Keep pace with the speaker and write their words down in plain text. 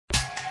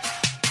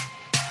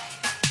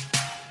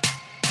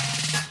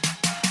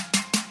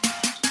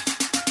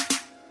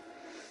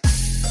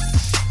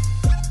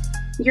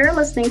You're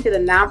listening to the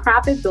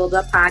Nonprofit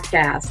Buildup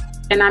Podcast,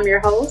 and I'm your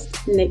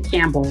host, Nick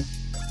Campbell.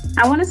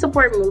 I want to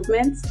support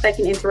movements that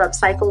can interrupt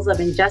cycles of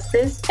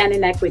injustice and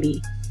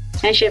inequity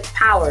and shift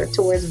power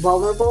towards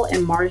vulnerable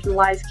and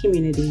marginalized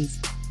communities.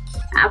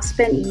 I've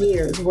spent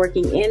years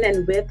working in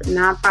and with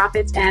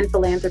nonprofits and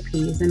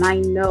philanthropies, and I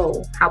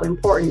know how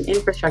important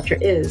infrastructure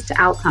is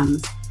to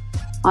outcomes.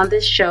 On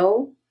this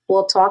show,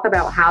 we'll talk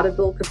about how to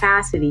build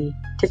capacity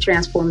to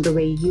transform the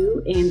way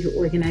you and your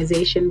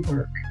organization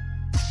work.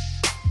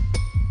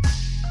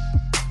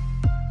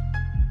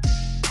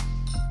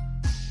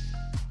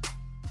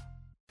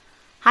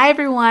 Hi,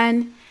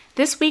 everyone.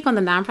 This week on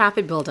the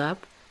Nonprofit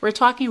Buildup, we're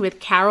talking with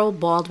Carol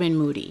Baldwin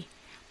Moody,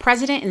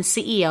 President and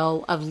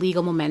CEO of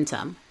Legal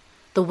Momentum,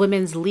 the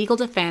Women's Legal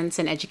Defense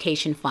and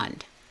Education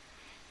Fund.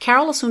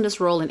 Carol assumed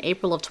this role in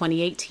April of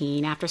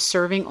 2018 after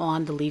serving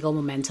on the Legal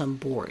Momentum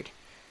board.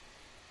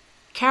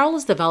 Carol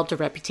has developed a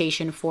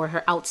reputation for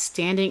her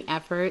outstanding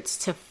efforts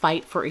to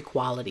fight for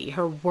equality.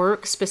 Her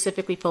work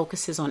specifically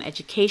focuses on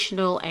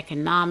educational,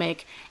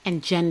 economic,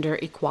 and gender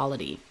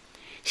equality.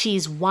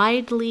 She's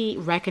widely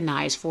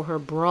recognized for her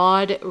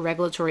broad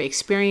regulatory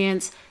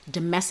experience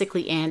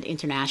domestically and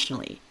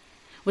internationally.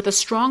 With a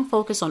strong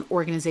focus on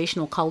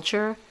organizational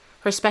culture,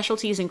 her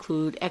specialties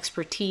include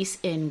expertise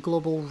in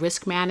global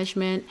risk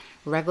management,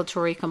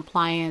 regulatory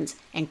compliance,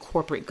 and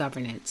corporate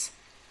governance.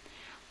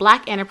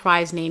 Black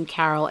Enterprise named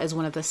Carol as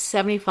one of the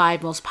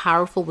 75 most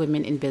powerful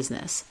women in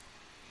business.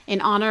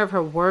 In honor of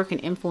her work and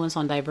influence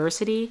on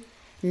diversity,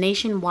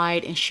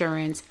 Nationwide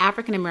Insurance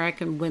African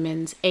American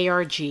Women's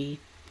ARG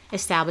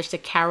established the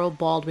Carol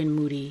Baldwin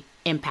Moody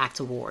Impact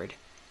Award.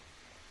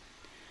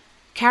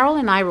 Carol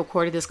and I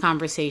recorded this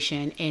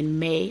conversation in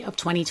May of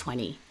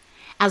 2020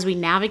 as we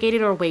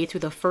navigated our way through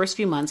the first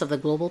few months of the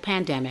global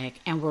pandemic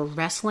and were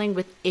wrestling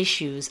with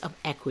issues of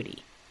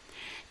equity.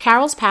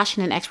 Carol's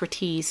passion and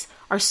expertise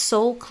are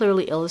so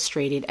clearly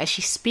illustrated as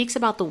she speaks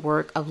about the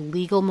work of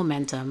Legal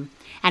Momentum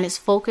and its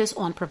focus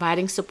on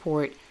providing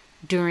support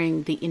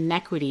during the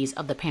inequities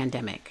of the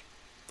pandemic.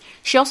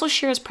 She also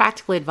shares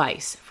practical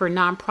advice for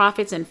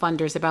nonprofits and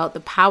funders about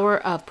the power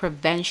of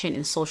prevention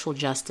in social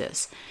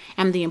justice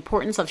and the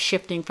importance of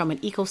shifting from an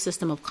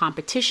ecosystem of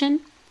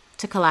competition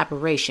to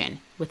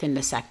collaboration within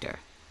the sector.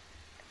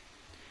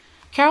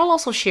 Carol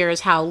also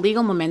shares how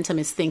Legal Momentum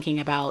is thinking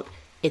about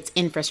its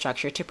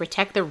infrastructure to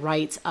protect the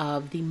rights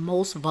of the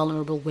most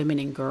vulnerable women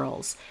and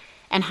girls,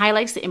 and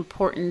highlights the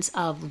importance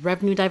of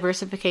revenue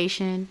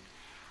diversification,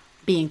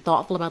 being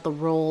thoughtful about the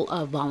role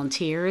of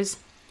volunteers,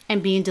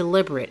 and being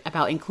deliberate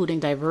about including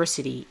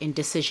diversity in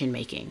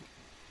decision-making.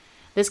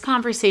 This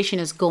conversation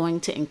is going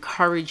to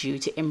encourage you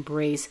to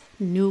embrace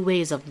new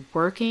ways of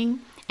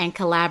working and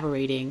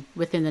collaborating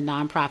within the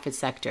nonprofit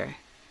sector.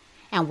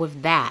 And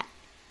with that,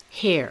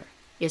 here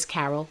is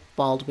Carol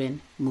Baldwin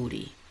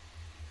Moody.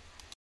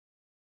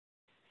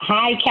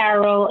 Hi,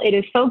 Carol. It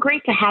is so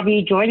great to have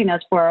you joining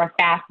us for our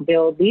Fast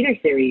Build Leader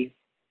Series.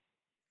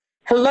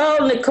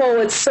 Hello,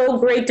 Nicole. It's so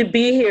great to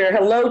be here.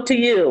 Hello to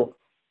you.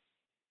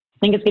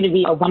 I think it's going to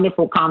be a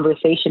wonderful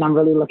conversation. I'm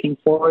really looking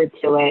forward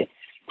to it.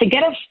 To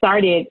get us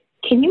started,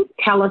 can you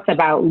tell us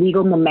about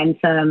Legal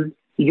Momentum,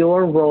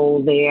 your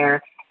role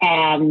there,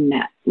 and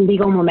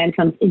Legal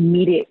Momentum's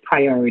immediate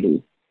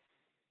priority?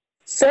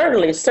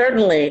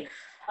 Certainly.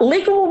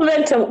 Legal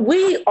Momentum,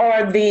 we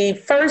are the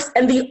first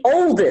and the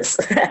oldest,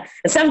 and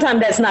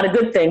sometimes that's not a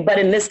good thing, but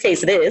in this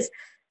case it is,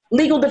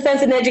 Legal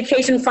Defense and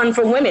Education Fund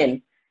for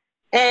Women.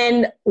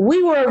 And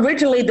we were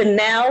originally the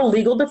Now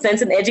Legal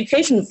Defense and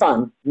Education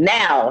Fund,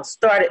 Now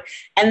started.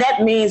 And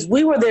that means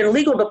we were their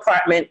legal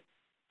department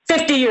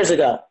 50 years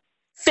ago.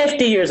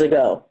 50 years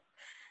ago.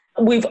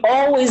 We've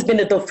always been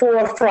at the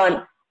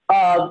forefront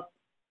of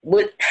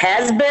what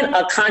has been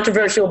a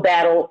controversial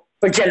battle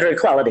for gender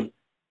equality.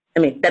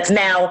 That's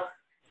now.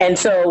 And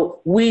so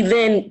we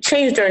then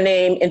changed our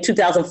name in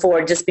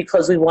 2004 just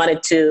because we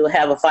wanted to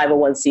have a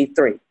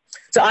 501c3.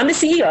 So I'm the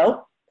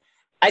CEO.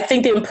 I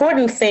think the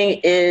important thing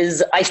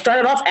is I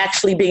started off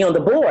actually being on the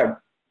board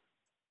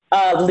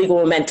of Legal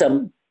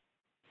Momentum,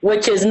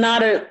 which is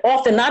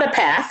often not a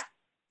path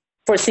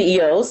for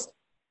CEOs.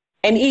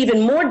 And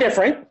even more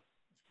different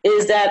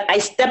is that I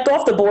stepped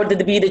off the board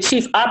to be the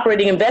Chief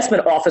Operating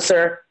Investment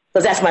Officer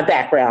because that's my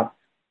background.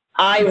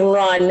 I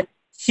run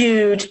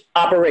huge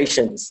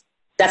operations.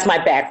 That's my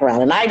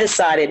background. And I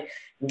decided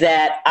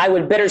that I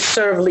would better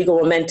serve Legal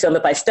Momentum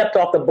if I stepped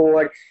off the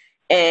board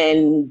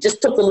and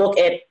just took a look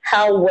at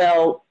how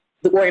well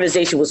the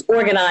organization was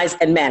organized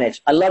and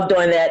managed. I love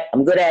doing that.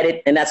 I'm good at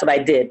it. And that's what I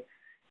did.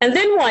 And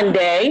then one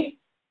day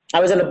I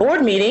was in a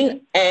board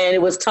meeting and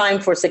it was time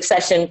for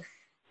succession.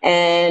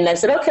 And I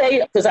said,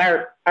 okay, because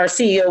our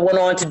CEO went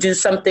on to do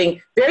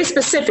something very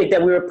specific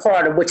that we were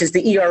part of, which is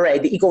the ERA,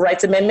 the Equal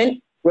Rights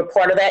Amendment. We're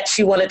part of that.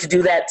 She wanted to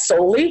do that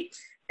solely.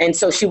 And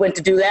so she went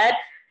to do that.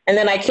 And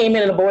then I came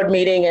in a board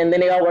meeting and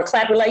then they all were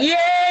clapping like,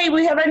 yay,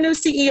 we have our new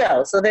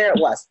CEO. So there it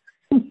was.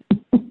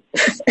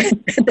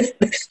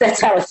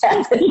 That's how it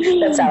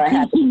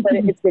happened. But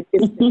it's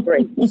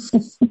great.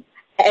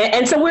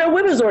 And so we're a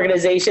women's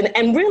organization.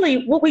 And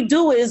really what we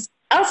do is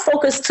our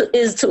focus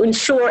is to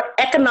ensure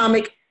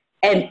economic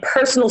and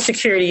personal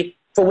security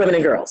for women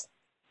and girls.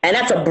 And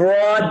that's a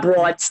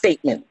broad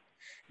statement.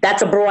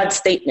 That's a broad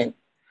statement.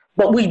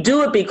 But we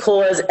do it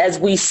because, as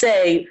we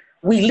say,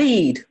 we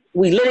lead,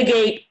 we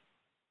litigate,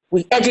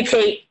 we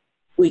educate,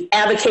 we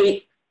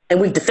advocate, and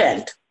we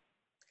defend.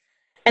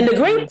 And the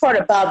great part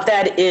about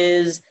that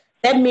is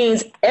that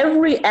means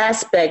every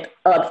aspect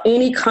of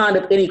any kind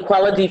of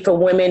inequality for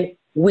women,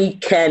 we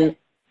can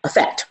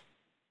affect.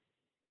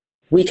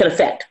 We can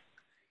affect.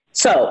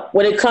 So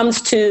when it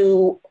comes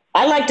to,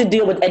 I like to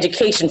deal with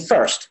education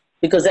first,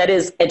 because that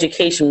is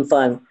education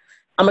fund.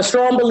 I'm a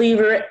strong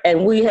believer,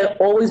 and we have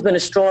always been a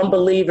strong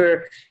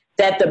believer,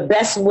 that the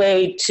best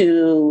way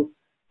to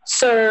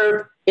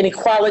serve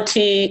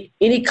inequality,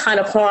 any kind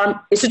of harm,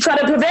 is to try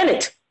to prevent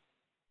it.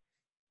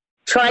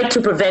 Try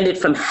to prevent it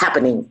from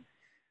happening.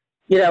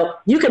 You know,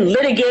 you can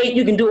litigate,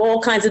 you can do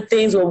all kinds of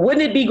things. Well,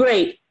 wouldn't it be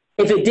great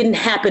if it didn't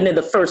happen in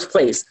the first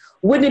place?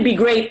 Wouldn't it be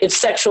great if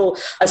sexual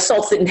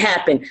assaults didn't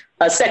happen,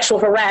 sexual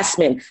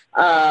harassment,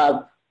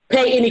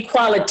 pay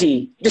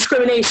inequality,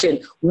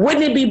 discrimination?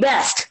 Wouldn't it be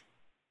best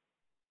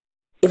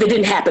if it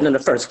didn't happen in the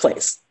first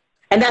place?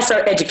 And that's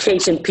our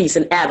education piece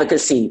and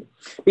advocacy,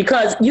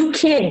 because you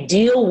can't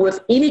deal with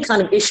any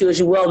kind of issue, as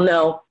you well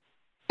know,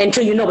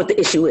 until you know what the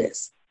issue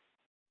is.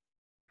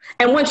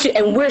 And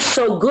we're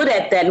so good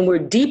at that, and we're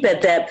deep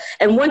at that.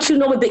 And once you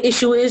know what the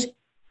issue is,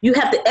 you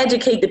have to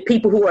educate the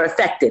people who are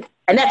affected,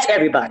 and that's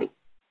everybody.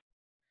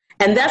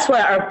 And that's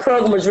why our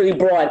program is really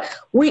broad.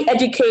 We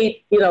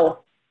educate,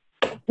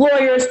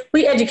 lawyers,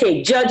 we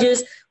educate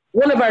judges.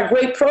 One of our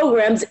great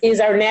programs is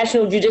our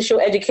National Judicial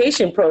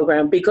Education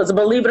Program, because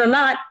believe it or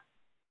not,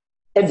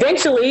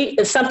 eventually,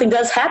 if something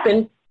does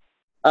happen,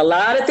 a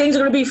lot of things are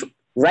going to be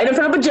right in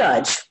front of a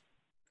judge.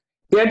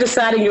 They're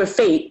deciding your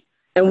fate.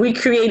 And we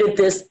created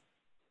this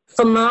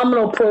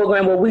phenomenal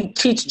program where we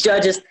teach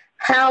judges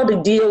how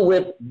to deal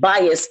with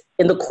bias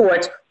in the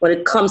court when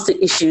it comes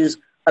to issues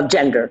of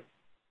gender.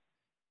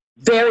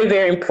 Very,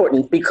 very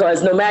important,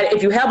 because no matter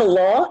if you have a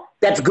law,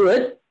 that's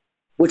good,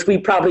 which we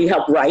probably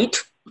help write.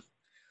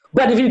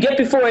 But if you get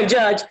before a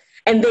judge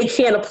and they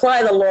can't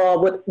apply the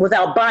law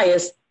without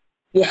bias,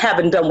 you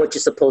haven't done what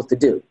you're supposed to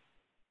do.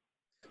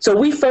 So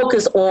we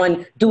focus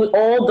on doing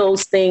all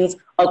those things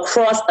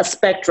across a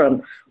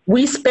spectrum.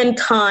 We spend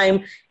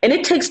time, and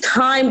it takes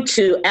time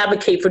to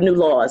advocate for new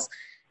laws.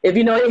 If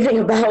you know anything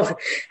about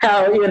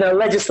how,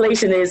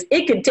 legislation is,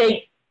 it could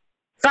take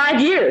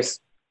 5 years.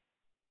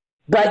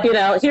 But,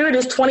 here it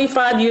is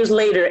 25 years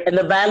later, and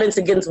the Violence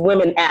Against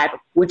Women Act,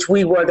 which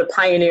we were the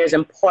pioneers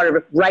and part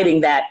of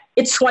writing that,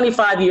 it's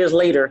 25 years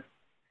later.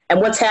 And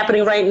what's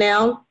happening right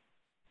now?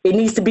 It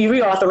needs to be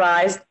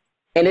reauthorized,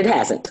 and it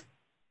hasn't.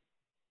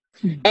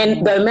 Mm-hmm.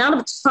 And the amount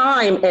of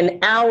time and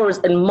hours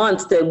and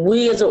months that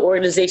we as an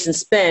organization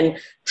spend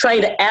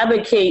trying to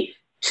advocate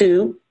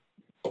to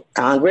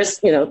Congress,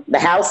 the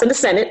House and the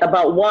Senate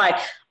about why,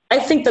 I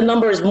think the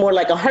number is more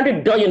like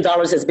 $100 billion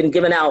has been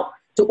given out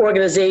to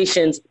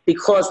organizations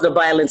because of the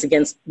Violence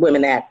Against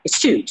Women Act.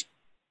 It's huge.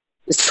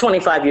 It's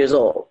 25 years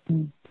old.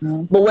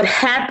 Mm-hmm. But what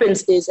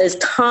happens is, as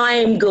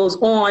time goes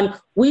on,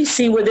 we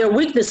see where there are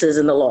weaknesses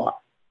in the law.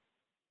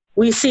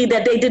 We see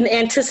that they didn't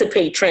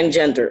anticipate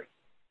transgender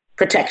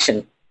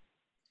protection.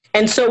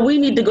 And so we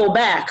need to go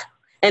back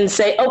and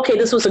say, okay,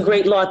 this was a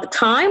great law at the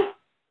time,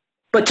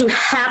 but you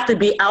have to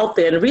be out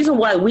there. And the reason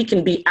why we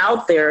can be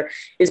out there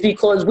is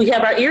because we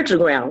have our ear to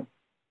the ground.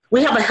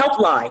 We have a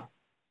helpline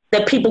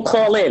that people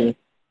call in.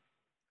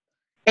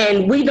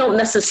 And we don't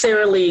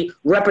necessarily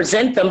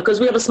represent them because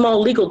we have a small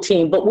legal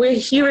team, but we're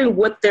hearing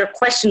what their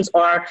questions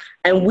are,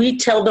 and we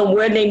tell them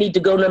where they need to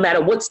go no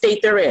matter what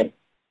state they're in.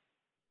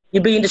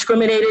 You're being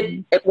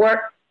discriminated at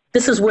work,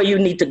 this is where you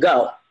need to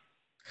go.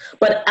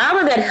 But out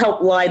of that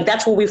helpline,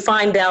 that's where we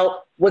find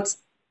out what's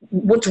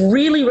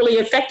really, really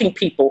affecting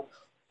people.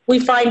 We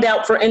find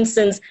out, for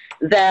instance,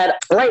 that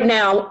right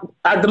now,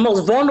 the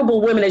most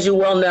vulnerable women, as you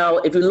well know,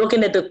 if you're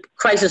looking at the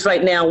crisis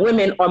right now,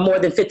 women are more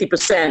than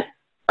 50%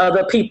 of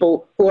the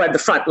people who are at the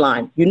front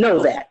line. You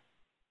know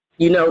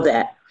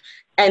that.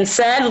 And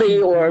sadly,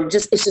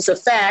 it's just a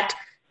fact,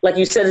 like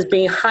you said, is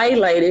being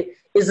highlighted,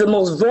 is the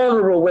most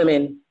vulnerable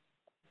women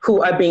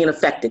who are being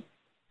affected.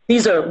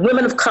 These are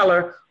women of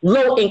color,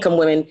 low-income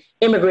women,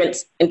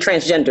 immigrants, and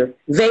transgender.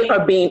 They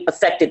are being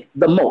affected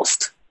the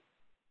most.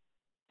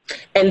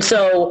 And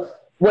so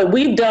what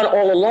we've done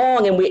all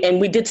along, and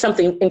we did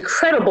something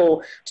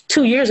incredible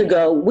 2 years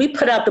ago, we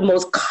put out the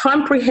most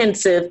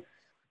comprehensive,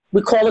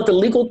 we call it the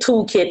legal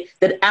toolkit,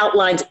 that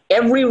outlines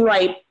every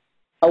right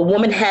a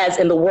woman has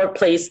in the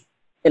workplace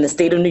in the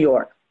state of New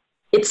York.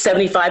 It's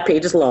 75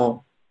 pages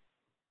long.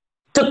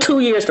 Took 2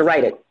 years to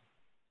write it.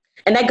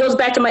 And that goes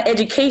back to my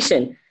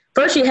education.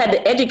 First, you had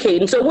to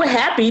educate. And so we're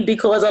happy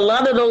because a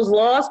lot of those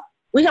laws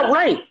we help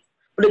write.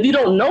 But if you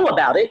don't know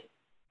about it,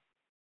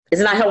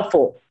 it's not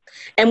helpful.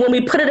 And when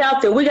we put it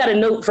out there, we got a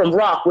note from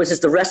ROC, which is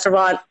the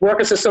Restaurant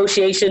Workers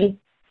Association.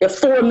 There are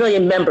 4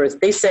 million members.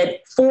 They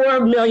said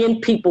 4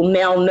 million people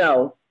now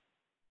know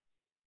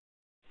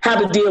how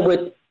to deal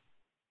with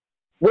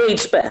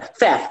wage theft,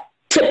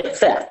 tip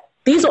theft,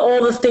 These are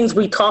all the things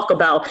we talk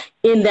about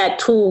in that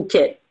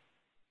toolkit.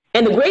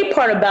 And the great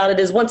part about it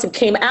is once it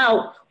came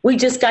out, we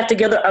just got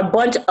together a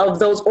bunch of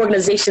those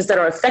organizations that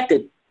are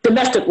affected,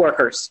 domestic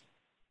workers.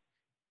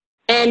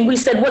 And we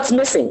said, what's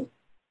missing?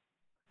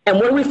 And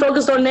what are we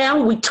focused on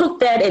now? We took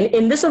that, and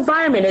in this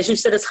environment, as you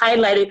said, it's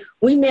highlighted,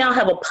 we now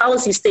have a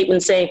policy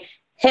statement saying,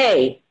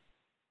 hey,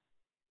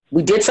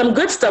 we did some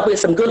good stuff, we had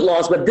some good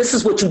laws, but this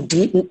is what you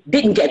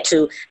didn't get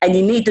to, and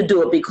you need to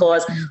do it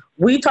because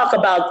we talk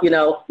about,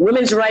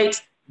 women's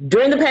rights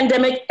during the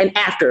pandemic and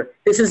after.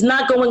 This is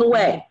not going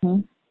away.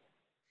 Mm-hmm.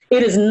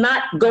 It is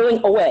not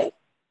going away.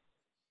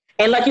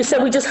 And like you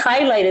said, we just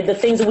highlighted the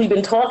things that we've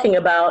been talking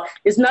about.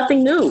 It's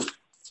nothing new.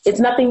 It's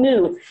nothing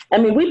new. I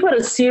mean, we put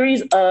a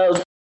series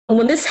of,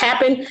 when this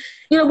happened,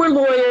 we're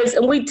lawyers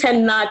and we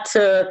tend not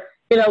to,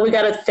 we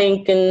got to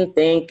think and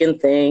think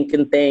and think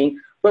and think.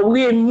 But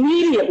we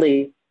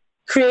immediately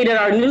created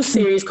our new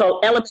series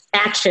called Element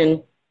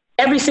Action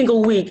every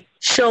single week,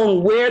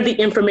 showing where the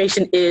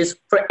information is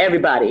for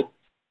everybody.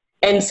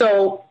 And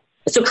so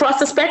it's across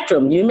the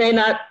spectrum. You may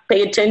not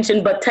pay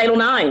attention, but Title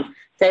IX,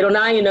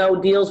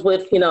 deals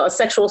with, a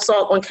sexual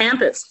assault on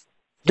campus.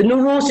 The new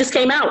rules just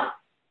came out.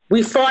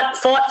 We fought,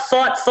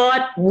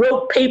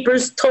 wrote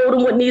papers, told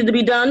them what needed to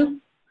be done.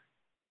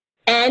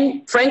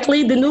 And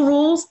frankly, the new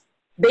rules,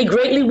 they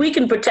greatly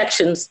weaken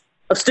protections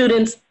of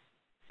students.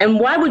 And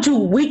why would you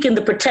weaken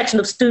the protection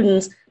of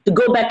students to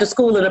go back to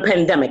school in a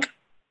pandemic?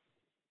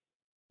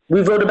 We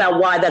wrote about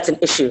why that's an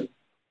issue.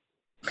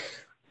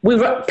 We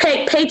wrote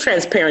pay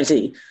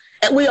transparency.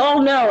 And we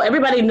all know,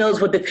 everybody knows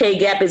what the pay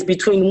gap is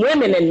between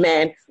women and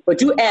men,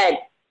 but you add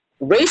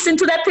race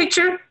into that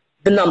picture,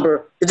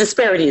 the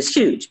disparity is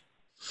huge.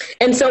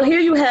 And so here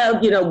you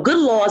have, good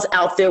laws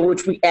out there,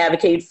 which we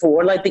advocate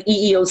for, like the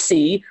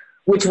EEOC,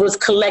 which was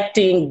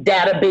collecting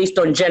data based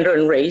on gender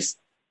and race.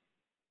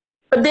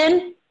 But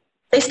then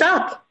they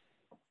stopped.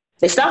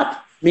 They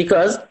stopped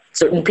because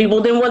certain people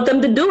didn't want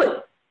them to do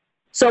it.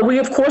 So we,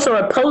 of course, are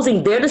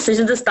opposing their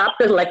decision to stop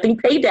collecting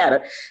pay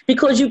data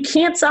because you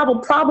can't solve a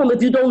problem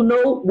if you don't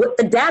know what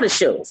the data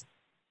shows.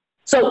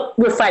 So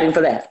we're fighting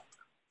for that.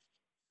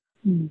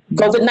 Mm-hmm.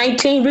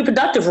 COVID-19,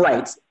 reproductive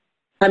rights.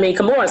 I mean,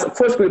 come on, of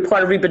course, we're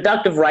part of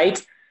reproductive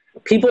rights.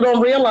 People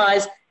don't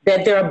realize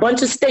that there are a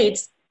bunch of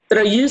states that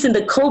are using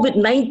the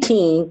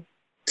COVID-19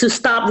 to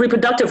stop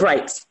reproductive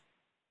rights.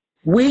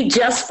 We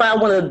just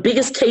filed one of the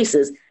biggest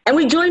cases, and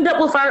we joined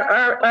up with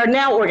our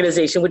NOW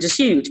organization, which is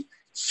huge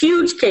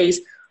case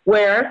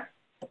where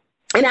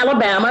in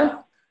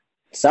Alabama,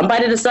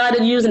 somebody decided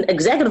to use an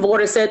executive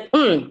order, said,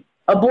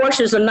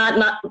 abortions are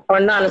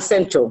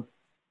non-essential.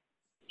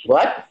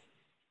 What?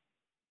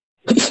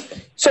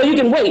 So you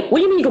can wait. What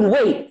do you mean you can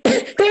wait?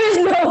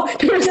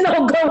 There is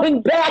no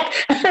going back.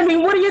 I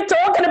mean, what are you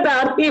talking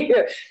about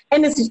here?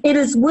 And it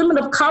is women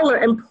of color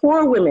and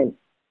poor women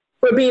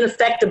who are being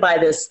affected by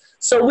this.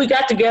 So we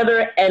got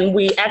together and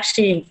we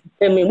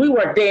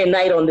worked day and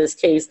night on this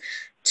case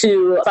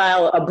to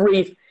file a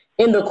brief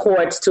in the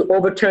courts to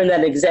overturn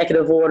that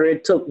executive order.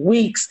 It took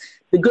weeks.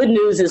 The good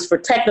news is for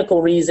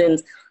technical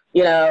reasons,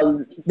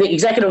 the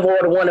executive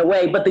order went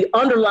away, but the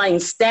underlying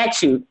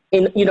statute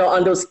in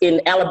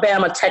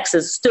Alabama,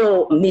 Texas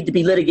still need to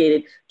be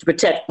litigated to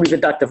protect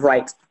reproductive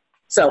rights.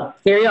 So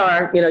here we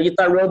are. You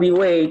thought Roe v.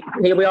 Wade.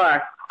 Here we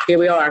are.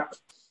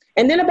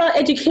 And then about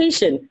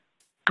education,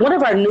 one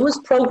of our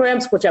newest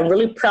programs, which I'm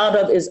really proud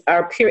of, is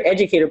our peer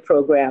educator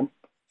program.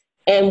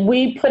 And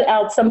we put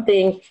out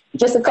something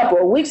just a couple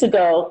of weeks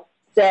ago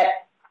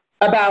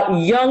about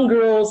young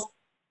girls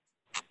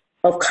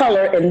of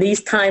color in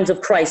these times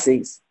of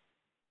crises.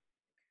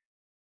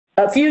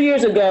 A few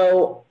years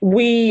ago,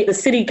 the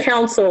city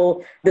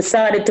council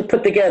decided to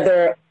put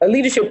together a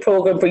leadership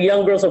program for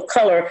young girls of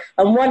color.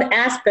 And one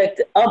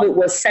aspect of it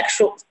was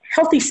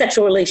healthy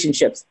sexual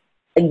relationships.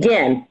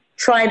 Again,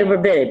 trying to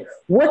prevent it.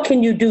 What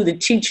can you do to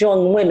teach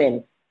young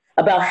women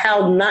about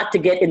how not to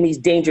get in these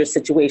dangerous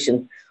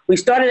situations? We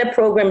started a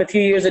program a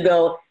few years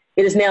ago.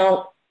 It is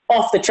now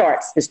off the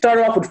charts. It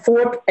started off with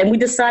 4, and we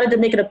decided to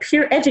make it a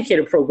peer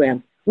educator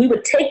program. We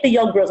would take the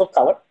young girls of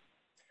color,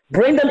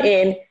 bring them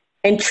in,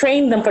 and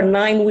train them for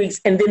 9 weeks,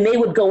 and then they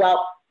would go out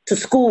to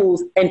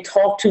schools and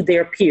talk to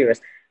their peers.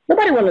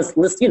 Nobody wants to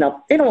listen,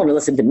 they don't want to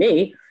listen to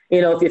me,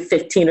 if you're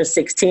 15 or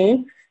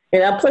 16.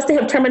 Plus they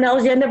have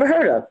terminology I never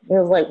heard of. And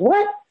I was like,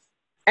 what?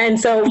 And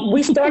so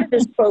we started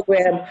this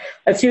program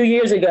a few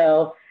years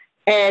ago,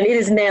 and it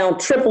is now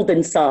tripled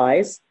in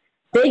size.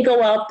 They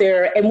go out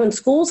there, and when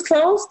schools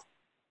closed,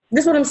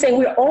 this is what I'm saying,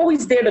 we're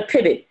always there to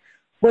pivot.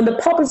 When the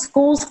public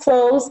schools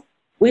closed,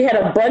 we had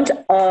a bunch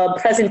of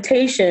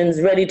presentations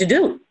ready to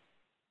do.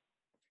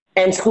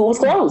 And school was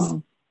closed. Mm-hmm.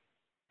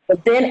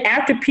 But then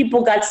after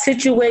people got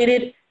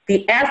situated,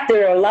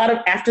 there are a lot of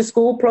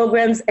after-school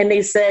programs, and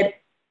they said,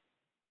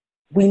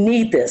 we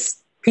need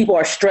this. People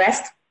are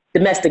stressed.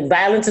 Domestic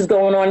violence is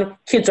going on.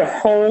 Kids are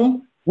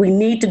home. We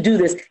need to do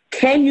this.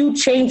 Can you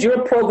change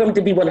your program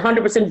to be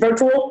 100%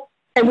 virtual?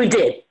 And we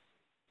did.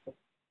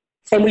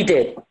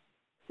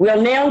 We are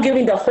now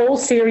giving the whole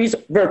series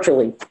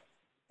virtually.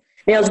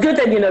 It's good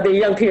that, they're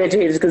young peer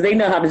educators because they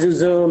know how to do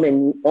Zoom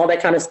and all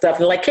that kind of stuff.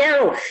 They're like,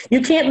 Carol,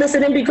 you can't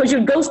listen in because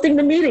you're ghosting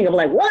the meeting. I'm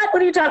like, what?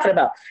 What are you talking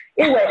about?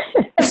 Anyway,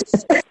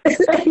 it's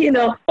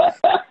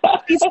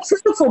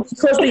truthful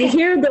because they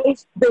hear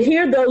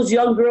those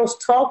young girls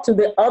talk to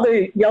the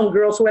other young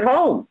girls who are at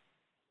home,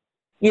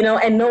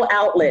 and no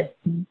outlet.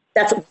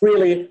 That's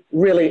really,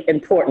 really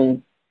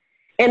important.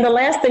 And the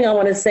last thing I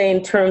want to say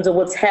in terms of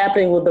what's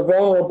happening with the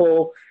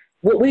vulnerable,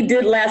 what we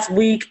did last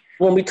week,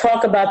 when we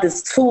talk about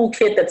this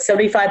toolkit that's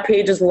 75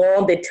 pages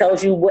long that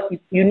tells you what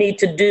you need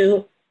to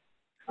do,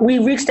 we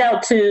reached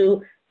out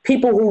to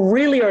people who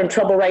really are in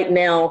trouble right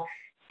now.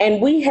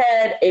 And we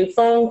had a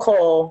phone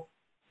call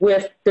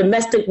with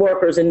domestic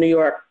workers in New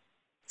York,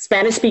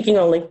 Spanish speaking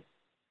only,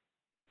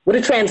 with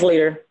a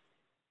translator,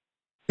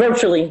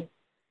 virtually.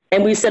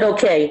 And we said,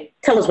 okay,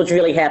 tell us what's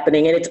really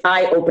happening. And it's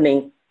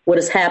eye-opening what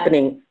is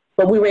happening.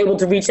 But we were able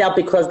to reach out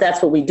because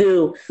that's what we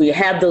do. We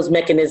have those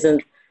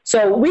mechanisms.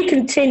 So we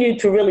continue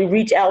to really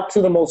reach out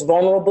to the most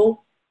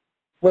vulnerable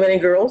women and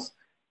girls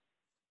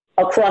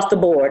across the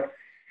board.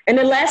 And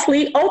then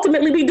lastly,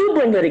 ultimately, we do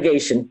bring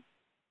litigation.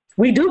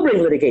 We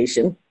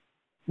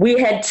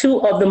had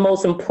 2 of the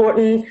most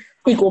important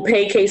equal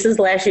pay cases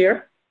last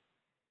year.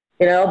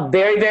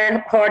 Very, very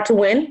hard to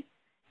win.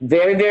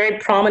 Very, very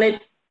prominent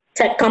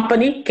tech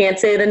company, can't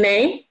say the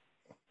name,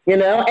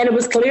 and it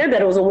was clear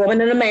that it was a woman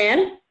and a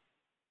man,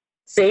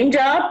 same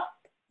job,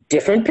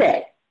 different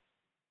pay.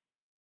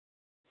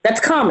 That's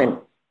common.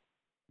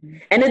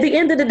 And at the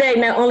end of the day,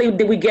 not only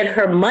did we get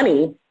her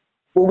money,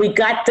 but we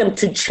got them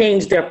to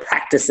change their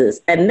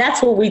practices. And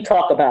that's what we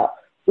talk about.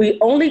 We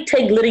only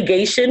take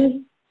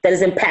litigation that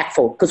is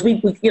impactful because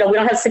we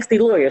don't have 60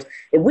 lawyers.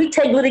 If we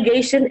take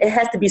litigation, it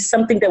has to be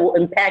something that will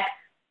impact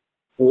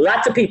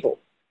lots of people.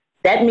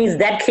 That means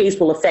that case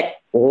will affect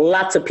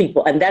lots of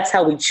people. And that's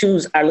how we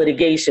choose our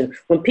litigation.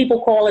 When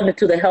people call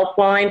into the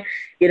helpline,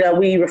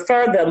 we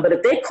refer them. But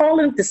if they call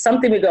into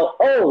something, we go,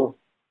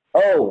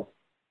 oh,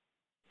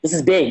 this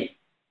is big.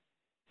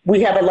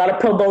 We have a lot of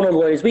pro bono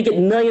lawyers. We get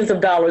millions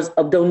of dollars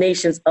of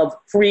donations of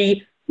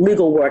free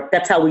legal work.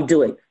 That's how we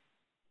do it.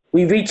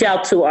 We reach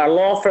out to our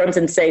law firms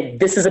and say,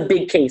 this is a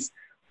big case.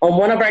 On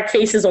one of our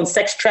cases on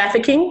sex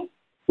trafficking,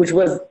 which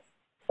was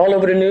all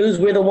over the news,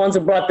 we're the ones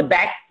who brought the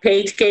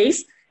Backpage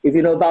case. If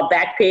you know about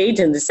Backpage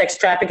and the sex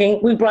trafficking,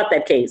 we brought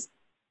that case.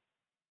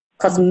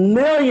 Cost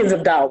millions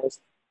of dollars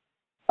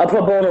of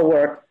pro bono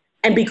work.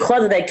 And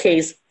because of that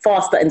case,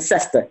 FOSTA and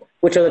SESTA,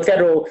 which are the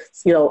federal,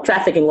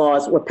 trafficking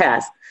laws, were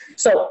passed.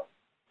 So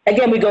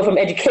again, we go from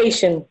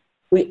education,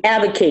 we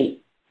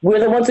advocate. We're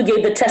the ones who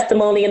gave the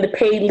testimony in the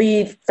paid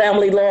leave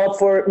family law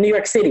for New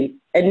York City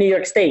and New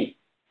York State.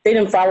 They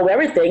didn't follow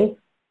everything,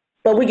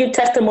 but we get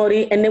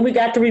testimony, and then we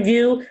got to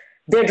review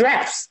their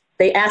drafts.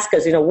 They ask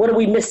us, what are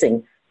we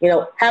missing?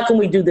 How can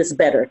we do this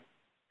better?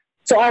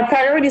 So our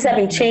priorities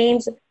haven't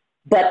changed,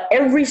 but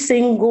every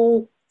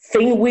single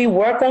thing we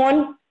work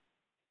on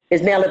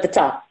is now at the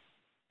top.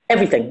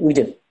 Everything we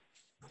do.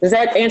 Does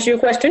that answer your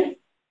question?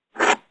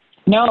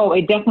 No,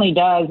 it definitely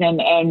does.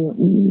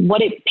 And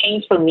what it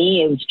paints for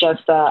me is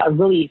just a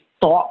really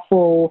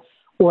thoughtful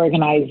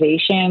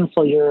organization.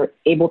 So you're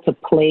able to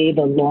play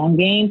the long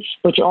game,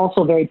 but you're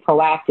also very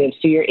proactive.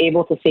 So you're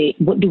able to say,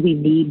 what do we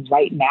need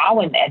right now?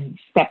 And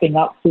stepping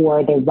up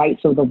for the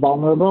rights of the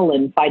vulnerable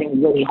and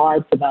fighting really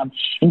hard for them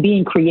and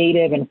being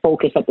creative and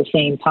focused at the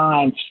same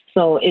time.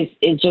 So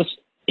it just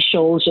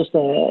shows just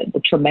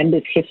the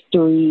tremendous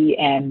history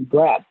and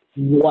breadth,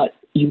 what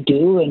you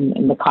do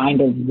and the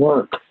kind of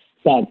work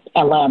that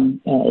LM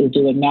is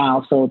doing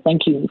now. So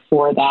thank you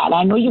for that.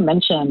 I know you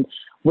mentioned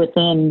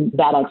within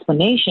that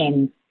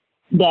explanation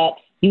that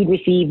you'd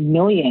receive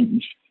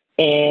millions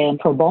in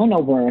pro bono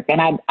work.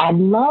 And I'd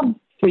love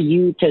for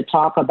you to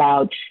talk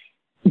about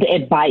the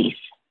advice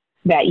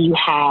that you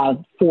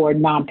have for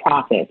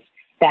nonprofits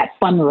that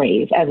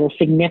fundraise as a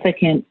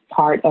significant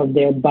part of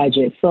their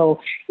budget. So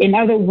in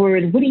other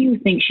words, what do you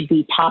think should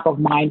be top of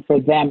mind for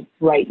them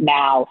right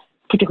now,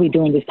 particularly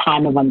during this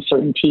time of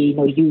uncertainty?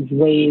 You've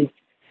raised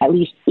at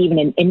least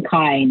even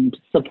in-kind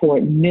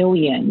support,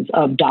 millions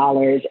of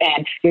dollars,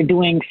 and you're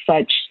doing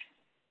such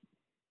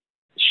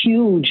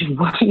huge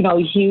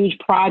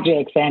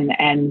projects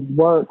and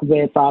work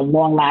with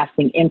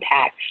long-lasting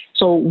impact.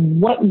 So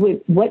what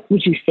would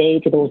you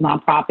say to those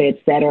nonprofits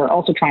that are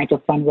also trying to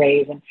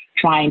fundraise and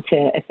trying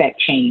to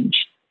affect change?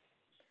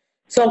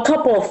 So a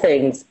couple of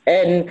things,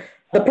 and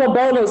the pro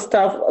bono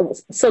stuff.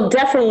 So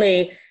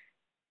definitely,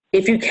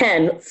 if you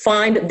can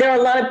there are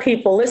a lot of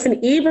people, listen,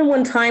 even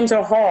when times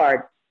are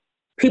hard,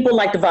 people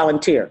like to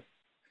volunteer.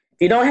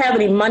 If you don't have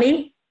any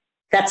money,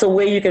 that's a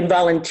way you can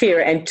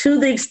volunteer. And to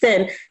the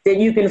extent that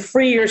you can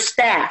free your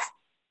staff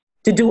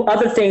to do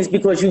other things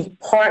because you've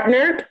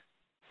partnered,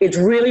 it's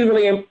really,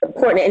 really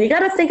important. And you got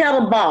to think out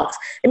of the box.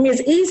 I mean,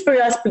 it's easy for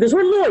us because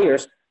we're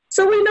lawyers.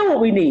 So we know what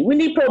we need. We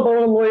need pro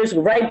bono lawyers who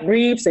write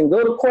briefs and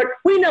go to court.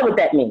 We know what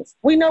that means.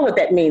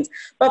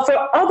 But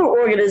for other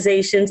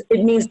organizations,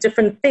 it means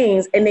different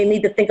things, and they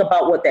need to think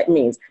about what that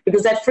means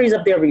because that frees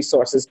up their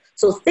resources.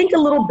 So think a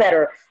little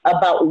better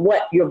about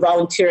what your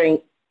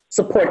volunteering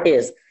support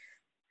is.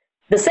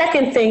 The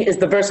second thing is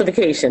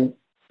diversification.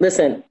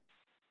 Listen,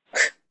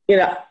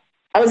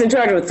 I was in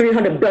charge of a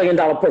 $300 billion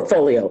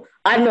portfolio.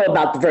 I know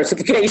about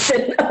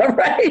diversification, all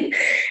right?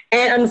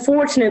 And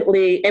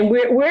unfortunately, and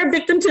we're a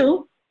victim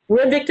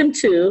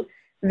too,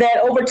 that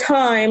over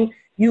time,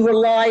 you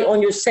rely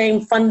on your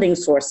same funding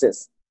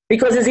sources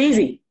because it's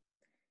easy.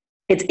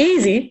 It's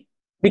easy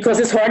because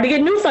it's hard to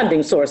get new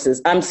funding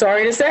sources. I'm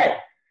sorry to say.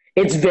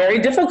 It's very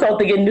difficult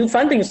to get new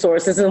funding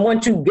sources. And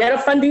once you get a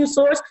funding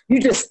source, you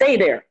just stay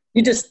there.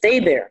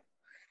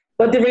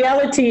 But the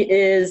reality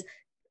is,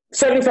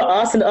 certainly for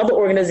us and other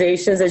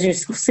organizations, as you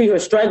see who are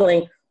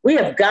struggling, we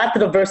have got to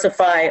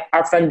diversify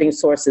our funding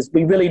sources.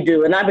 We really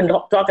do. And I've been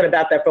talking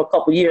about that for a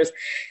couple of years.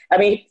 I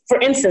mean, for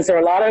instance, there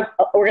are a lot of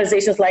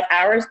organizations like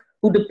ours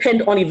who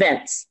depend on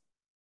events,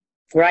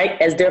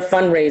 right, as their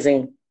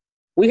fundraising.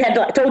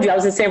 I told you I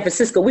was in San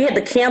Francisco. We had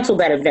to cancel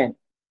that event.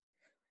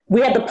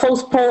 We had to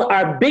postpone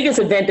our biggest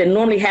event that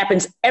normally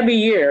happens every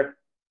year.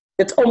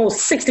 It's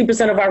almost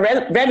 60% of our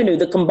revenue,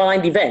 the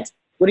combined events.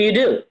 What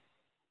do?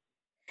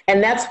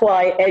 And that's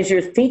why, as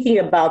you're thinking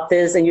about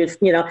this, and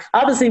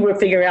obviously we're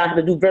figuring out how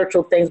to do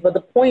virtual things, but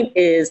the point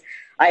is,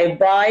 I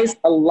advise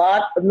a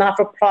lot of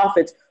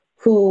not-for-profits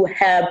who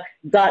have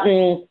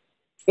gotten,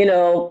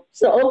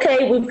 so,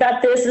 okay, we've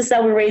got this is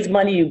how we raise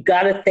money. You've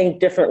got to think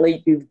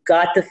differently. You've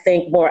got to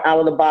think more out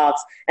of the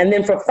box. And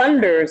then for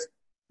funders,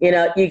 you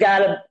got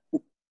to,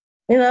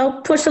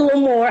 push a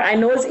little more. I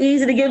know it's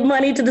easy to give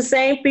money to the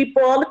same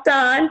people all the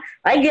time.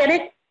 I get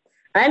it.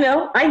 I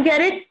know, I get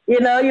it. You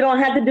don't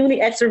have to do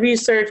any extra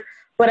research,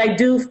 but I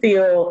do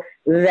feel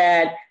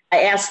that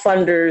I ask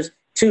funders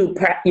to,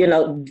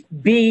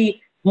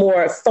 be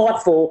more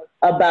thoughtful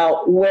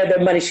about where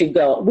their money should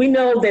go. We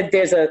know that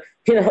there's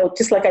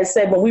just like I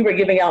said, when we were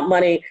giving out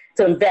money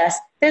to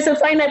invest, there's a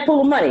finite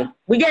pool of money.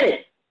 We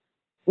get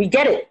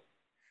it.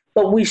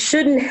 But we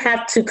shouldn't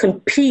have to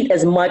compete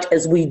as much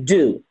as we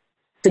do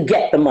to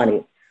get the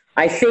money.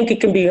 I think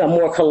it can be a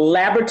more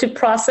collaborative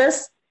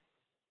process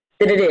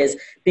than it is,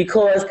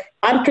 because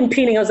I'm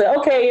competing. I was like,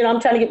 okay, I'm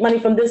trying to get money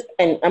from this,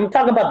 and I'm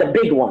talking about the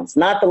big ones,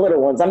 not the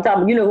little ones. I'm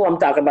talking, who I'm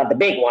talking about, the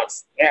big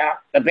ones. Yeah,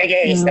 the big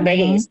A's, the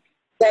big A's.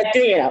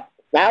 That,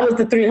 I was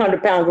the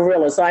 300-pound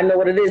gorilla, so I know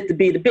what it is to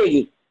be the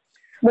biggie.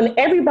 When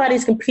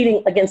everybody's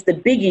competing against the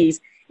biggies,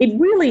 it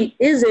really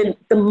isn't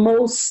the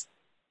most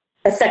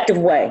effective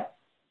way.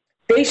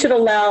 They should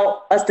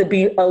allow us to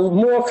be a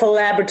more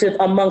collaborative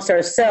amongst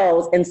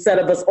ourselves instead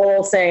of us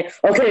all saying,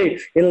 okay,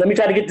 let me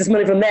try to get this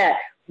money from that.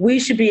 We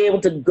should be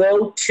able to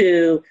go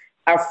to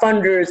our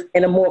funders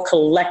in a more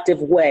collective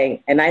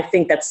way. And I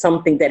think that's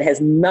something that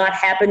has not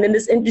happened in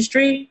this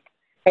industry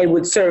and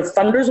would serve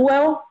funders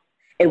well.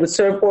 It would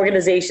serve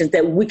organizations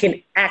that we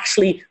can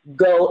actually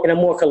go in a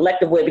more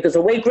collective way, because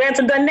the way grants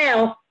are done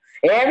now,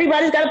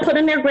 everybody's got to put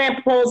in their grant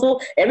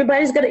proposal.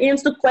 Everybody's got to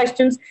answer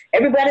questions.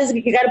 Everybody's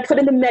got to put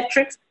in the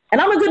metrics.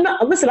 And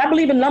listen, I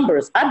believe in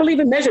numbers. I believe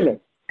in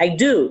measurement. I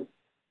do.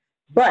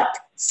 But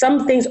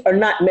some things are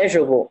not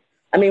measurable.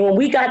 I mean, when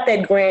we got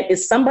that grant,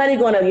 is somebody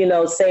going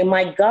to, say,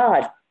 my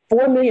God,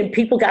 4 million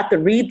people got to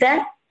read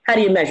that? How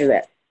do you measure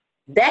that?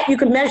 That you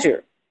can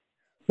measure.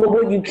 But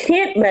what you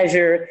can't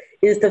measure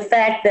is the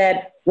fact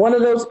that one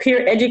of those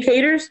peer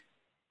educators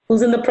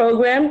who's in the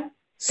program,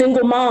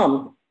 single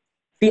mom,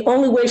 the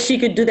only way she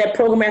could do that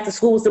program after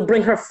school was to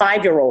bring her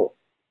 5-year-old.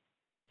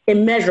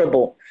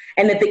 Immeasurable.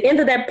 And at the end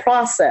of that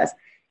process,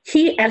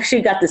 he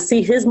actually got to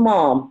see his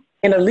mom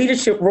in a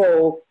leadership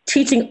role,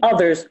 teaching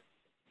others,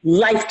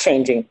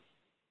 life-changing.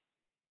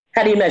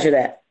 How do you measure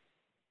that?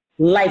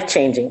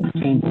 Life-changing.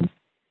 Mm-hmm.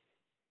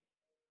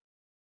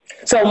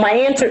 So my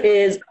answer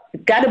is,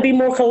 got to be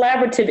more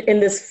collaborative in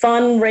this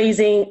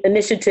fundraising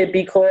initiative,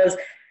 because,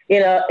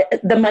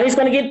 the money's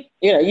going to get,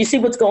 you see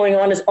what's going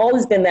on. It's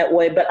always been that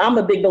way, but I'm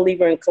a big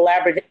believer in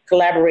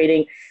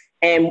collaborating,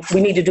 and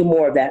we need to do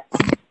more of that.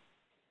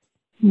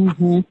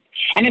 Mm-hmm.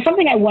 And it's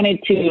something I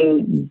wanted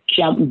to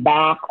jump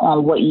back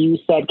on what you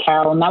said,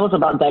 Carol, and that was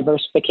about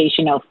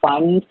diversification of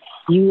funds.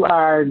 You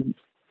are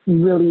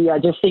really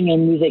just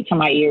singing music to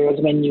my ears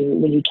when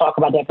you talk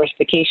about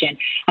diversification.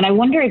 And I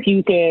wonder if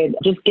you could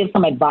just give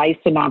some advice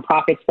to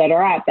nonprofits that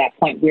are at that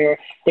point where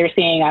they're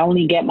saying, I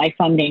only get my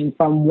funding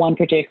from one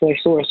particular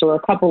source or a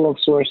couple of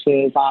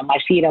sources. I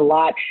see it a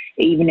lot,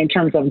 even in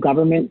terms of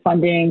government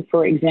funding,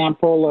 for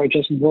example, or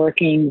just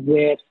working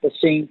with the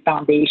same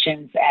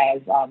foundations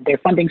as their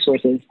funding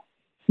sources.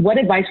 What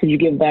advice would you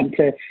give them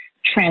to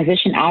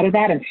transition out of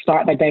that and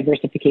start that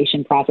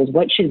diversification process?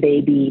 What should they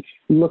be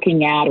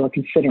looking at or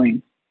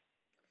considering?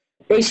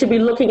 They should be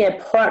looking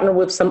at partner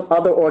with some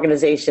other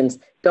organizations.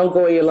 Don't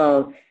go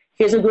alone.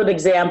 Here's a good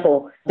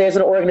example. There's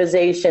an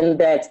organization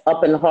that's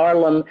up in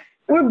Harlem.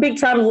 We're big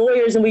time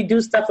lawyers and we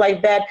do stuff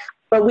like that,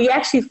 but we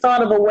actually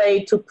thought of a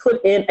way to put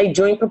in a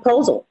joint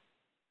proposal.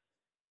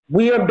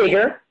 We are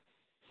bigger,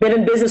 been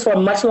in business for a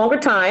much longer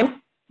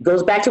time.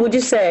 Goes back to what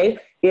you say.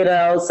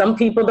 Some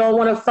people don't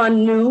want to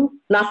fund new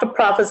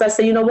not-for-profits. I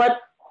say, you know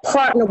what?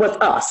 Partner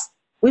with us.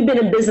 We've been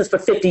in business for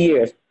 50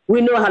 years.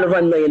 We know how to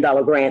run $1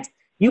 million grants.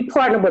 You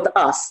partner with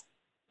us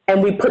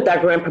and we put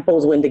that grant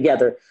proposal in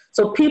together.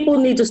 So people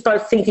need to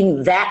start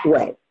thinking that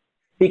way,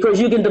 because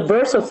you can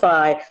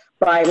diversify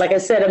by, like I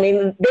said, I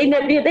mean,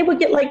 they would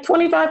get like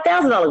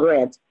 $25,000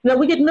 grants.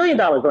 We get $1 million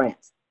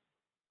grants.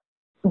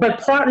 But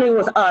partnering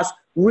with us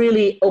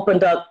really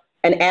opened up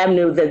an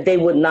avenue that they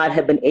would not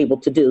have been able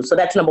to do. So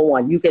that's number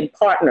one. You can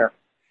partner.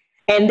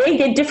 And they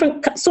get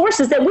different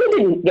sources that we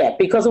didn't get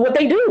because of what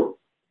they do.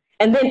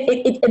 And then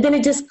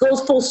it just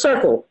goes full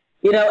circle.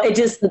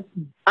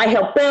 I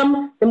help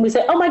them, and we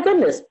say, oh my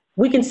goodness,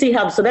 we can see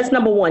how. So that's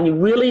number one. You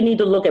really need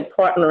to look at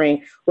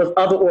partnering with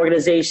other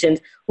organizations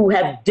who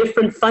have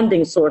different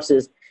funding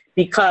sources,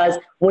 because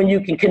when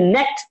you can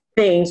connect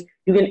things,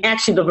 you can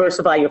actually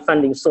diversify your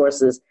funding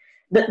sources.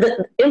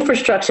 The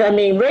infrastructure, I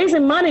mean,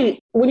 raising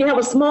money when you have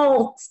a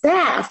small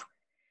staff,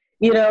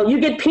 you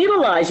get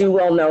penalized. You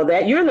well know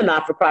that. You're in the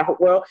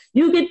not-for-profit world.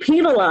 You get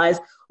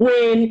penalized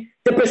when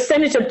the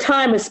percentage of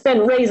time is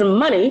spent raising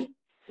money,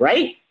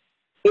 right,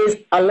 is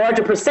a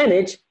larger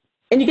percentage,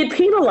 and you get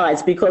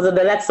penalized because of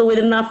that. That's the way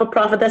the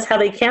not-for-profit, that's how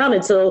they count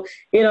it. So,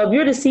 if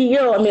you're the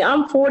CEO, I mean,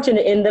 I'm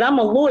fortunate in that I'm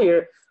a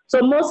lawyer, so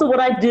most of what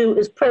I do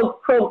is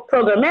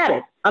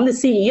programmatic. I'm the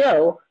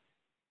CEO,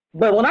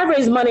 but when I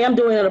raise money, I'm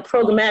doing it in a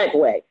programmatic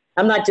way.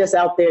 I'm not just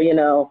out there,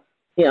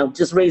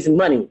 just raising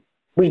money.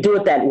 We do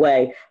it that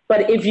way.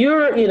 But if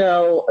you're, you're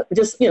a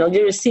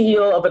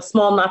CEO of a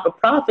small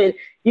not-for-profit,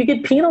 you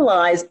get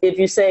penalized if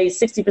you say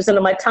 60%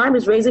 of my time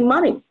is raising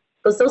money,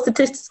 because those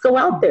statistics go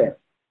out there.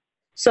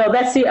 So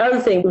that's the other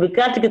thing. We've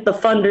got to get the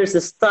funders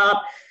to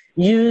stop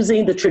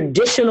using the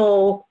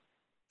traditional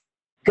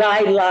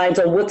guidelines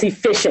on what's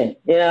efficient.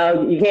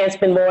 You can't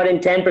spend more than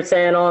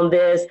 10% on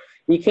this.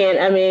 You can't,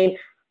 I mean,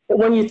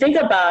 when you think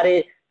about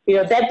it,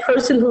 that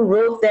person who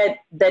wrote that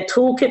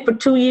toolkit for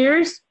 2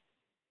 years,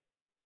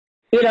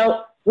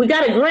 we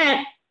got a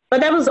grant,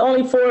 but that was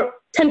only for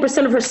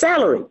 10% of her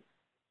salary.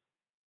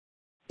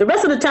 The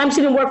rest of the time, she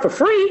didn't work for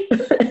free,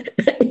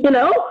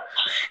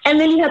 And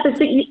then you have to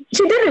think,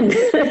 she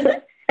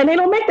didn't. And they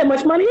don't make that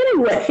much money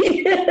anyway.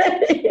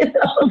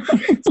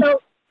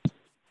 So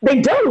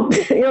they don't.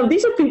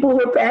 These are people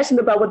who are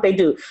passionate about what they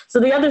do. So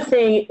the other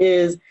thing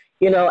is,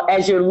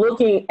 as you're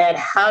looking at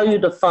how you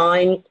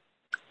define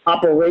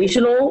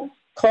operational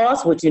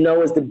costs, which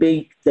is the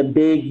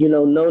big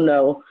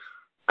no-no,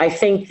 I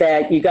think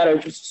that you got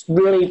to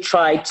really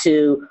try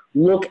to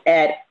look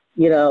at,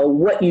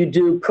 what you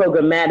do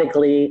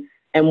programmatically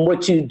and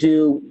what you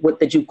do,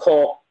 that you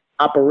call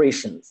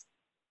operations.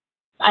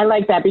 I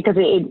like that, because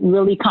it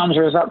really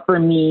conjures up for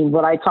me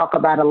what I talk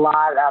about a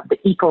lot of, the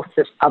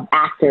ecosystem of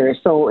actors.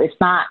 So it's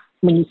not,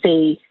 when you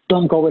say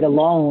don't go it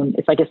alone,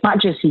 it's like, it's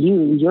not just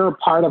you. You're a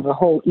part of a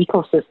whole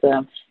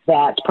ecosystem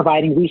that's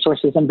providing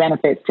resources and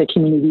benefits to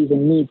communities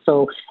in need.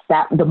 So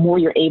that the more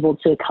you're able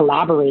to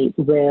collaborate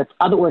with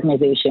other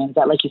organizations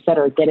that, like you said,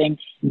 are getting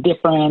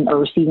different or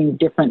receiving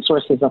different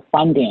sources of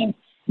funding,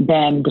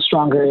 then the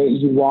stronger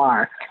you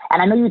are.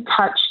 And I know you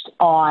touched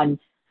on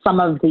some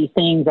of the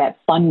things that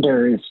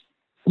funders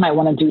might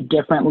want to do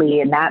differently,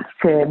 and that's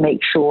to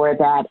make sure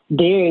that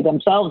they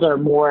themselves are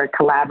more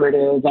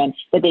collaborative and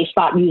that they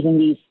stop using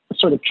these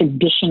sort of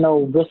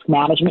traditional risk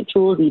management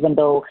tools, even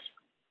though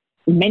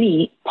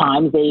many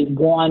times they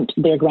want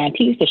their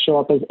grantees to show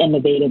up as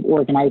innovative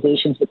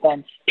organizations, but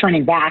then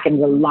turning back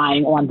and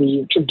relying on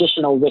the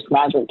traditional risk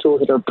management tools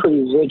that are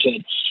pretty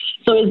rigid.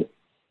 So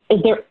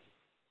is there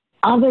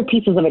other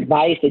pieces of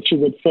advice that you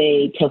would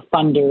say to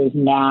funders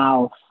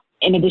now,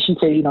 in addition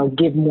to,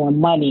 give more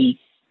money,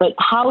 but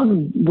how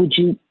would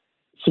you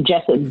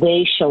suggest that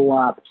they show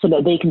up so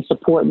that they can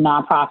support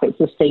nonprofit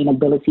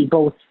sustainability,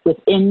 both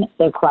within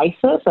the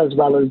crisis as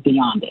well as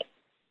beyond it?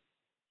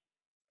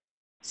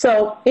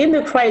 So in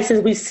the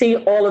crisis, we see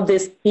all of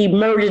this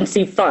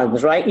emergency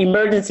funds, right?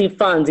 Emergency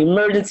funds.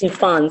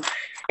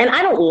 And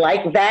I don't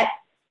like that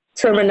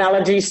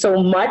terminology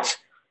so much,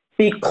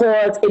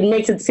 because it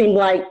makes it seem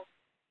like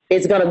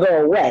it's going to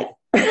go away,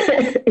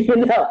 and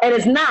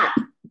it's not.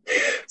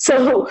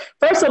 So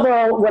first of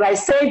all, what I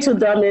say to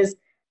them is,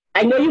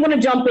 I know you want to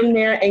jump in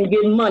there and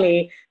give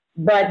money,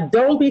 but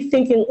don't be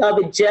thinking of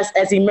it just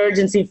as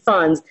emergency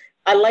funds.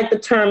 I like the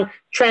term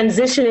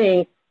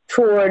transitioning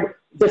toward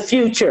the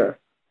future,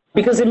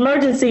 because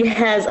emergency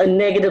has a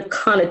negative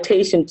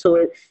connotation to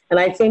it. And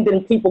I think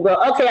then people go,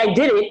 okay, I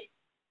did it.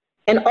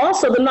 And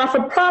also the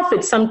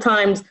not-for-profit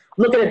sometimes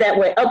look at it that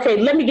way. Okay,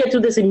 let me get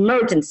through this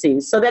emergency.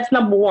 So that's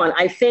number one.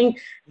 I think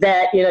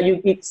that,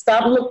 you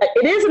stop look.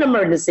 It is an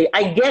emergency.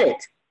 I get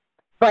it.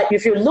 But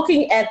if you're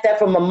looking at that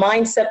from a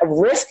mindset of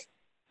risk,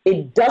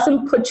 it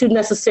doesn't put you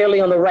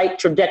necessarily on the right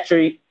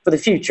trajectory for the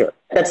future.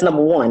 That's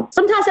number one.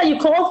 Sometimes how you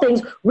call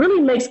things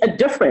really makes a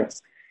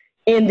difference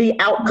in the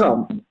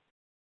outcome.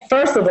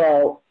 First of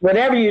all,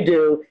 whatever you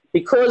do,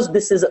 because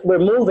we're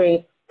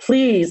moving,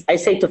 please, I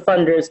say to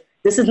funders,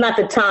 this is not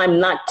the time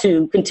not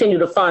to continue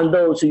to fund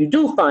those who you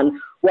do fund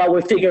while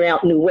we're figuring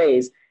out new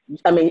ways.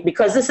 I mean,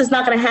 because this is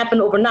not going to happen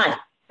overnight.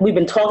 we've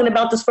been talking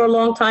about this for a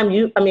long time.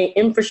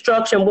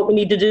 Infrastructure and what we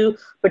need to do,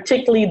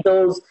 particularly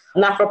those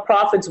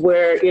not-for-profits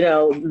where,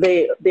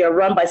 they are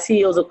run by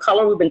CEOs of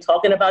color. We've been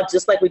talking about,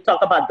 just like we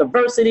talk about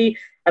diversity.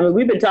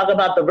 We've been talking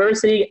about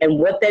diversity and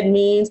what that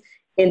means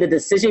in the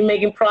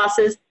decision-making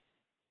process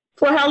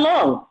for how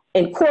long?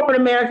 In corporate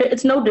America,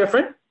 it's no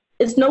different.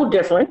 It's no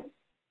different.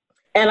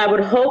 And I would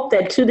hope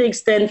that to the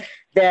extent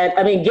that,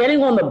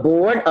 getting on the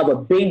board of a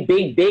big,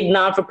 big, big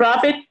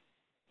non-for-profit,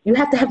 you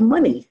have to have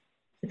money.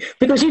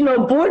 Because,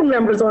 board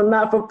members on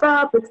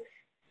not-for-profits,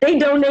 they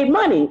donate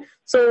money.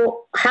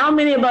 So how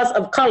many of us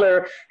of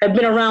color have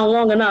been around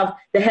long enough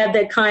to have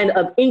that kind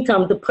of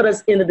income to put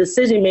us in the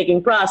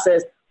decision-making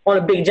process on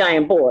a big,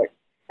 giant board?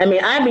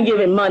 I've been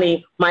giving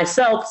money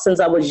myself since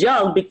I was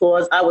young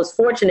because I was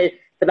fortunate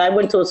that I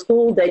went to a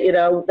school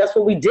that, that's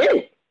what we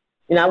did.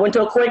 I went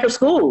to a Quaker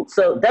school,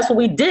 so that's what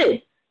we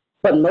did.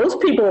 But most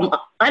people,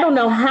 I don't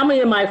know how many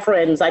of my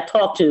friends I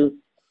talk to,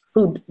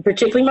 who,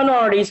 particularly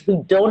minorities,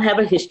 who don't have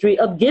a history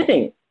of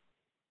giving.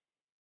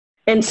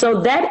 And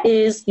so that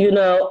is,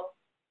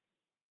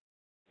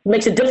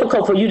 makes it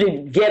difficult for you to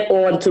get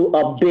onto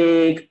a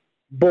big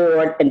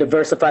board and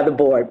diversify the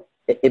board.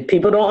 If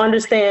people don't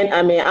understand,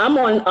 I'm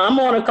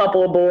on a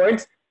couple of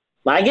boards.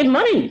 I get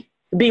money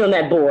to be on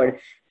that board.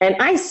 And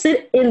I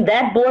sit in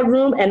that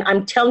boardroom, and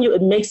I'm telling you,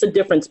 it makes a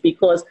difference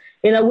because,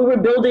 we were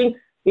building,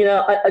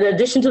 an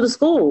addition to the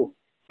school.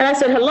 And I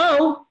said,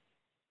 hello,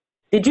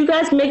 did you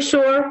guys make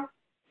sure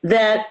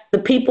that the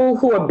people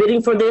who are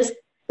bidding for this,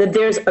 that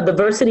there's a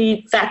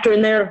diversity factor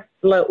in there?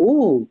 Like,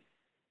 ooh,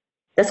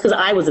 that's because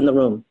I was in the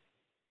room.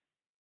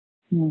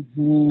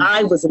 Mm-hmm.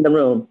 I was in the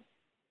room.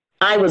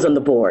 I was on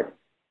the board.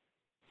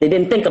 They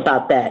didn't think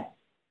about that.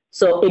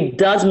 So it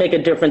does make a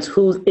difference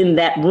who's in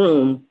that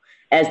room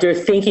as they're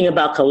thinking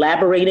about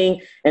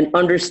collaborating and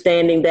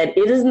understanding that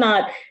it is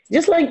not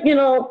just like,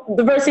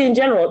 diversity in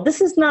general.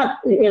 This is not,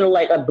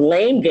 like a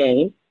blame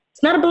game.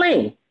 It's not a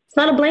blame. It's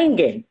not a blame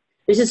game.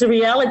 It's just a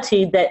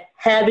reality that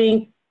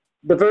having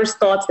diverse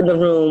thoughts in the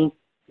room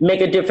make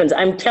a difference.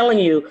 I'm telling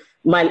you,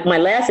 my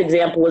last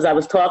example was I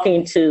was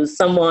talking to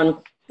someone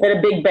at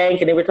a big bank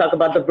and they were talking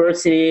about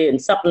diversity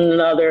and something and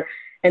another.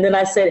 And then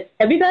I said,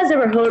 have you guys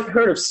ever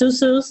heard of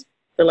Susus?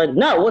 They're like,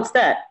 no, what's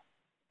that?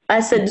 I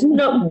said,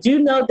 do you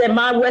know that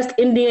my West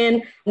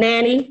Indian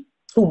nanny,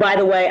 who, by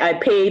the way, I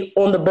paid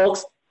on the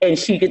books and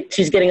she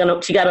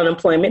got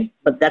unemployment,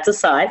 but that's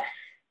aside.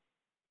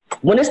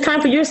 When it's time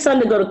for your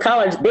son to go to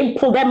college, they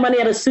pull that money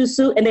out of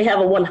Susu and they have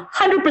a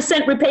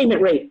 100%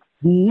 repayment rate,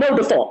 no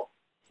default,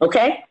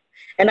 okay?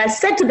 And I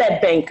said to that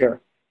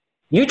banker,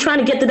 you're trying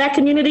to get to that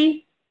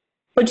community,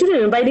 but you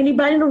didn't invite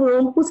anybody in the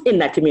room who's in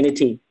that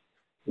community.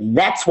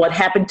 That's what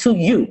happened to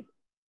you.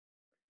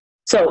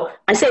 So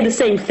I say the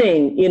same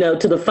thing,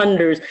 to the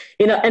funders,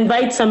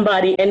 invite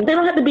somebody, and they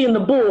don't have to be in the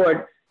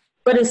board,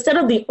 but instead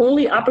of the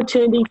only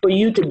opportunity for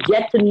you to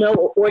get to know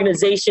an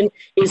organization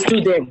is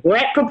through their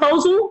grant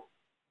proposal,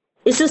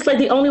 it's just like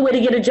the only way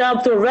to get a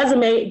job through a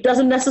resume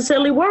doesn't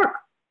necessarily work.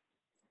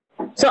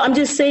 So I'm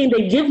just saying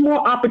they give more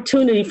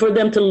opportunity for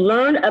them to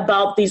learn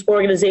about these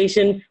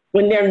organizations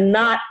when they're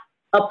not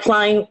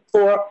applying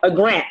for a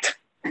grant.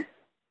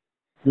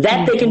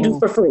 That they can do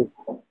for free.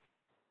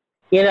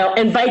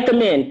 Invite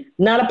them in,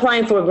 not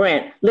applying for a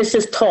grant. Let's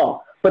just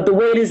talk. But the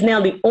way it is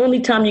now, the only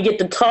time you get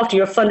to talk to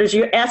your funders,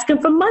 you're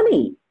asking for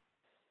money.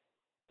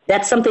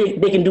 That's something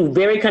they can do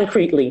very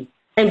concretely.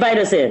 Invite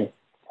us in.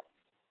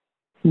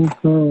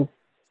 Mm-hmm.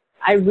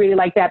 I really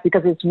like that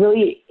because it's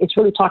really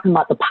talking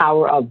about the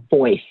power of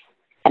voice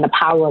and the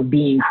power of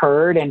being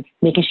heard and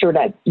making sure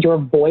that your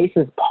voice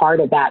is part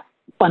of that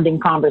funding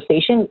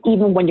conversation,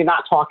 even when you're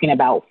not talking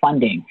about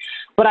funding.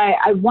 But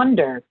I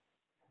wonder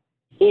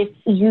if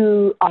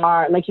you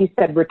are, like you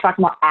said, we're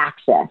talking about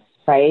access,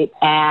 right?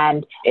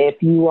 And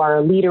if you are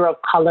a leader of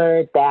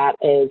color that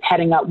is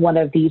heading up one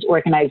of these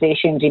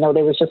organizations,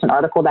 there was just an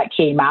article that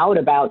came out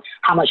about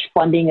how much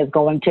funding is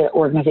going to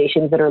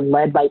organizations that are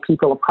led by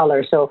people of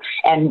color. So,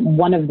 and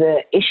one of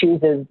the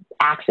issues is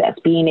access,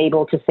 being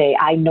able to say,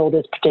 I know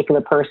this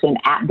particular person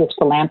at this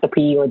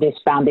philanthropy or this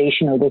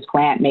foundation or this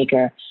grant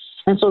maker.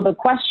 And so the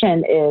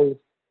question is,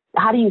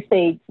 how do you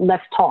say,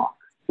 let's talk?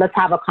 Let's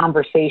have a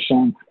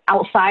conversation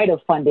outside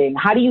of funding.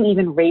 How do you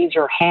even raise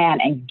your hand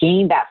and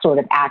gain that sort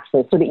of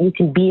access so that you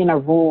can be in a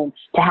room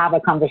to have a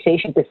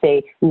conversation to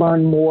say,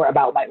 learn more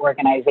about my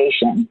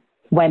organization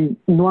when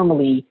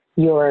normally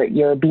you're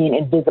being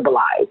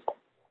invisibilized?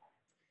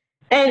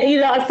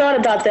 And, I thought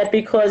about that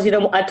because,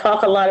 I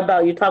talk a lot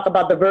about, you talk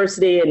about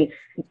diversity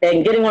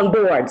and getting on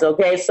boards.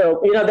 Okay.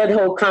 So, that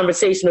whole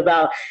conversation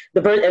about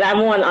diversity, and I'm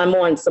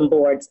on some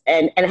boards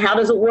and how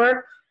does it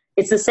work?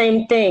 It's the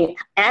same thing.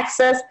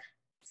 Access.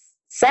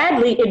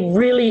 Sadly, it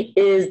really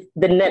is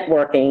the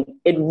networking.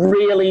 It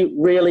really,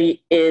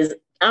 really is.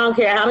 I don't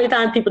care how many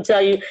times people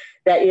tell you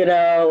that,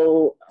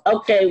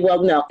 okay,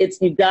 well, no,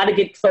 you got to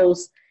get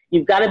close.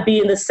 You've got to be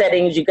in the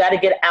settings. You got to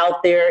get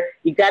out there.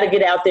 You got to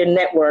get out there,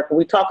 network.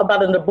 We talk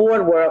about in the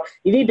board world,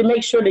 you need to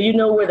make sure that you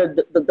know where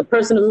the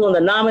person who's on the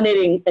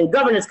nominating and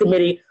governance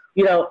committee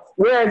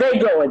where are they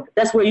going?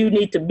 That's where you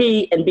need to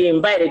be and be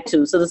invited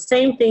to. So the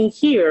same thing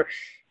here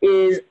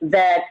is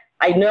that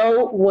I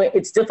know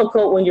it's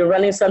difficult when you're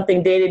running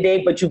something day to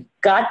day, but you've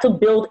got to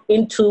build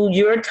into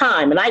your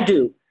time, and I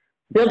do,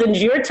 build into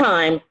your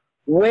time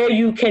where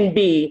you can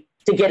be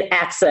to get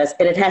access,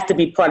 and it has to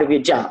be part of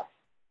your job.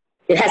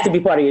 It has to be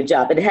part of your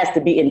job. It has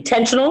to be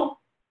intentional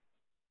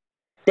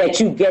that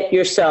you get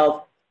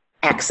yourself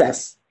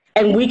access.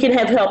 And we can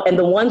have help. And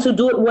the ones who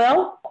do it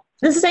well,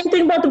 it's the same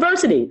thing about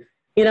diversity.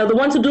 The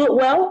ones who do it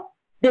well,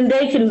 then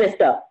they can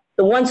lift up.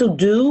 The ones who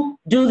do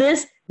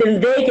this, then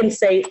they can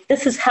say,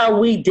 this is how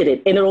we did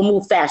it, and it'll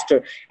move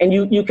faster. And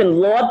you can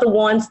laud the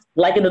ones,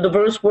 like in the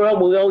diverse world,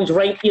 where we always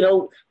rank,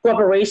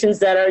 corporations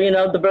that are,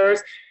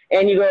 diverse,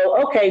 and you go,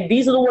 okay,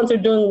 these are the ones that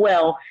are doing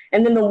well.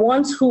 And then the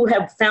ones who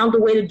have found a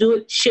way to do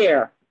it,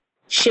 share.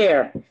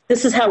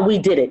 This is how we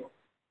did it.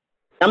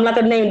 I'm not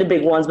going to name the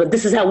big ones, but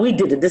this is how we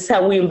did it. This is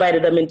how we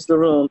invited them into the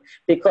room,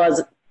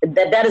 because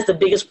that is the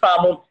biggest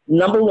problem.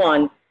 Number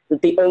one,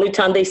 that the only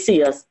time they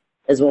see us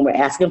is when we're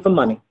asking for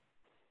money.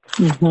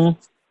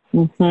 Mm-hmm.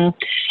 Mm-hmm.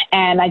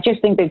 And I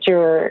just think that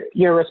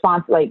your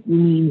response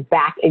leans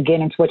back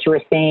again into what you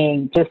were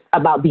saying, just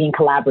about being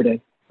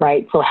collaborative,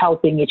 right? So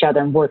helping each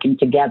other and working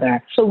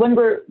together. So when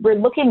we're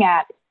looking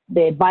at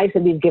the advice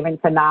that we've given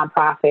to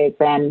nonprofits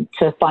and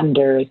to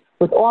funders,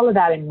 with all of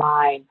that in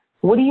mind,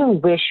 what do you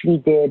wish we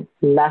did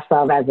less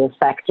of as a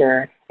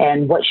sector,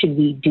 and what should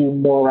we do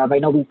more of? I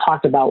know we've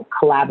talked about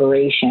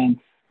collaboration,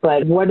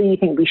 but what do you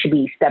think we should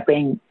be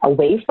stepping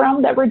away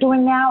from that we're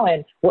doing now,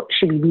 and what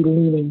should we be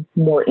leaning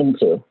more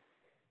into?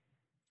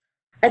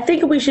 I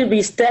think we should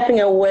be stepping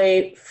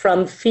away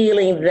from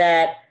feeling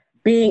that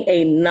being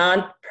a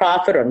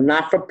nonprofit or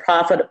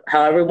not-for-profit,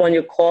 however one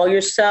you call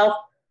yourself,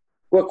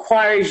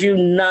 requires you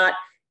not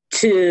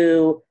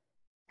to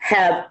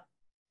have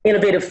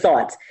innovative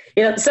thoughts.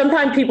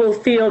 Sometimes people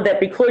feel that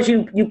because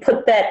you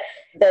put that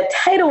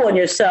title on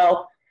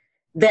yourself,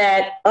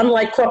 that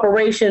unlike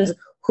corporations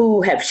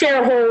who have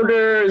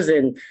shareholders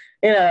and,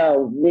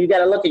 you got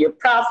to look at your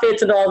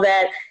profits and all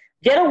that,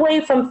 get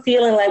away from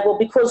feeling like, well,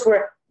 because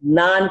we're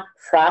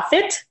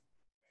nonprofit,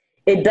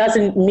 it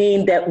doesn't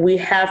mean that we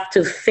have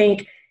to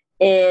think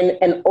in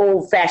an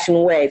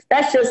old-fashioned way.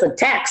 That's just a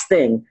tax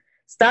thing.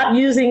 Stop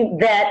using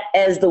that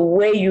as the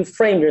way you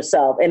frame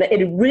yourself. And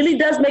it really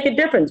does make a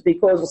difference,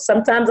 because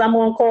sometimes I'm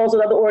on calls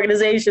with other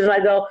organizations and I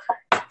go,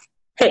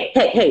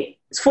 hey,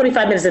 it's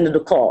 45 minutes into the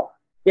call.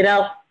 You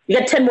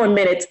got 10 more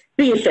minutes,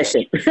 be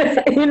efficient, because,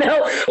 if you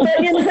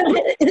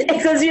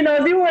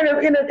were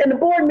in a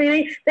board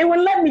meeting, they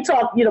wouldn't let me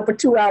talk, for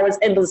 2 hours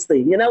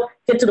endlessly,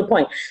 get to the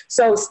point.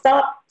 So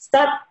stop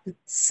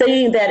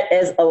saying that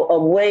as a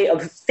way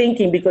of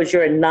thinking because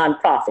you're a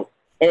nonprofit.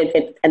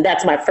 And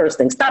that's my first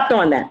thing. Stop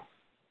doing that.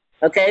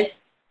 Okay?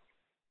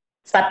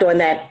 Stop doing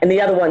that. And the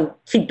other one,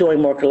 keep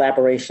doing more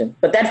collaboration.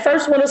 But that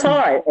first one is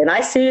hard, and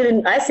I see it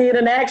in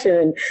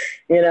action.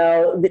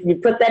 And you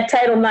put that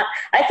title.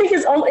 I think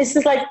it's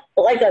just like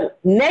a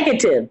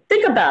negative.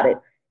 Think about it.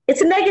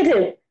 It's a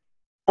negative.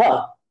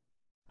 Oh,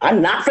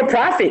 I'm not for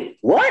profit.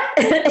 What?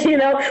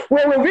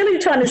 Where we're really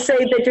trying to say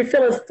that you're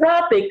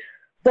philanthropic,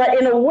 but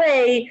in a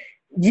way,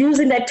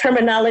 using that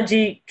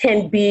terminology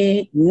can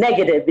be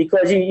negative,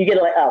 because you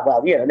get like, oh,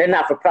 well, they're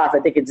not for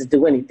profit. They can just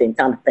do anything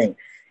kind of thing,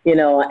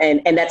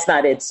 and that's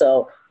not it.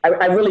 So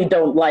I really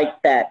don't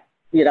like that.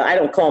 I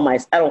don't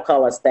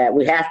call us that.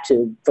 We have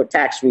to for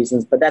tax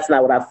reasons, but that's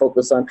not what I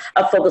focus on.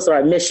 I focus on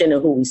our mission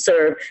and who we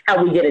serve,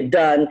 how we get it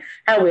done,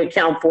 how we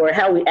account for it,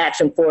 how we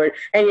action for it.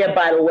 And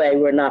by the way,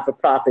 we're not for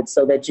profit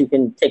so that you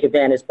can take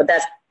advantage, but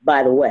that's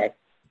by the way.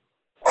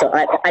 So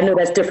I know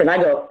that's different. I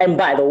go, and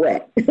by the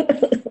way.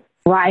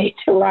 Right.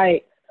 Well,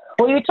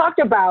 you talked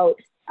about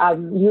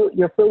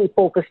you're really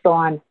focused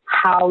on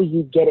how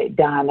you get it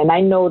done. And I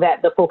know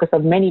that the focus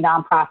of many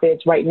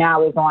nonprofits right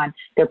now is on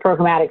their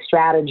programmatic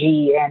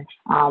strategy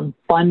and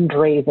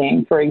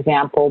fundraising, for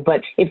example.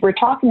 But if we're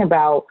talking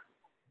about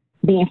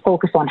being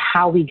focused on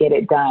how we get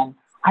it done,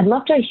 I'd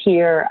love to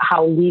hear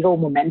how Legal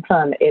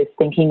Momentum is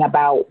thinking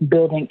about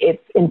building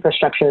its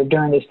infrastructure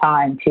during this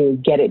time to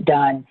get it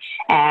done,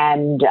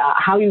 and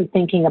how you're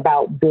thinking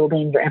about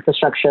building your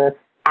infrastructure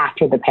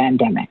after the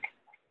pandemic.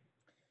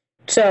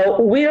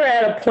 So we are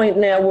at a point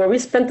now where we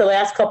spent the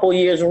last couple of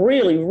years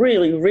really,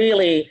 really,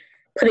 really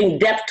putting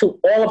depth to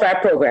all of our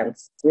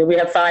programs. We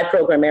have 5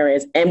 program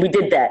areas, and we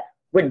did that.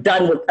 We're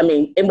done with, and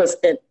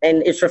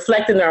it's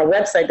reflected in our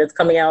website that's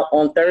coming out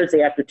on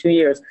Thursday after 2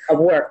 years of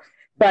work.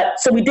 But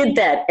so we did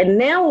that. And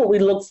now what we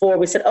look for,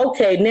 we said,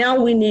 okay, now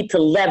we need to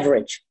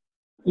leverage.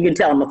 You can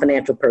tell I'm a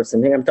financial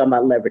person here. I'm talking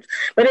about leverage.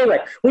 But anyway,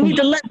 we need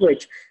to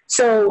leverage.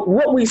 So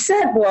what we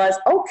said was,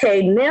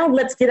 okay, now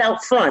let's get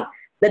out front.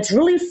 Let's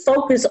really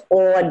focus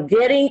on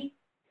getting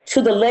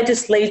to the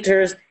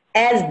legislators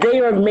as they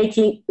are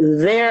making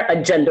their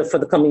agenda for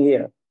the coming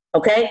year.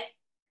 Okay?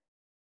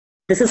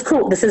 This is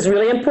cool. This is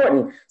really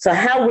important. So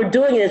how we're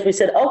doing it is we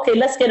said, okay,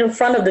 let's get in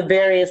front of the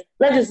various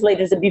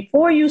legislators. And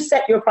before you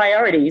set your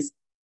priorities,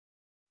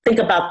 think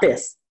about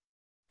this.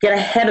 Get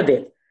ahead of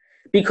it.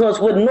 because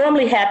what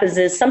normally happens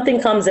is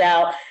something comes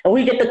out and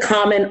we get the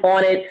comment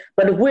on it,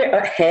 but if we're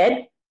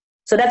ahead,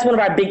 so that's one of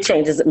our big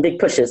changes and big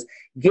pushes,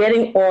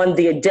 getting on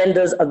the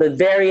agendas of the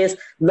various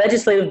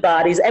legislative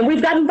bodies, and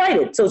we've got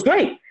invited, so it's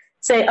great.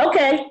 Say,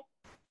 okay,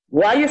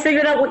 while you're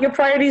figuring out what your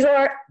priorities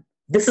are,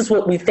 this is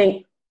what we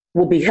think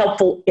will be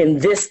helpful in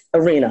this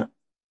arena.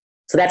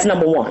 So that's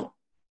number one.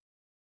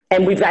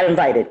 And we've got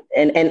invited.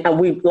 And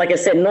we, like I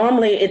said,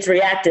 normally it's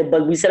reactive,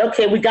 but we said,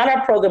 okay, we got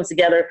our programs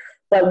together,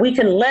 but we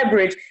can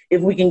leverage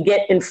if we can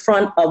get in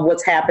front of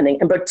what's happening.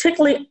 And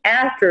particularly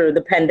after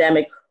the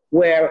pandemic,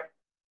 where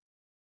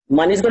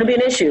money's going to be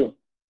an issue,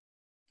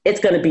 it's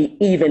going to be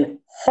even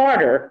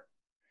harder.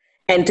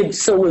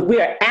 So if we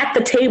are at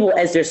the table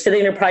as they're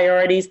setting their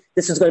priorities,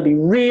 this is going to be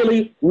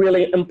really,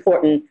 really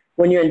important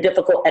when you're in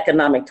difficult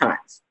economic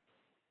times.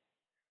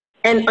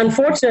 And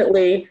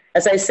unfortunately,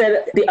 as I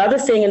said, the other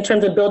thing in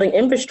terms of building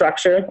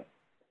infrastructure,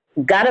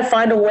 got to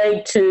find a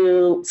way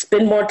to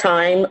spend more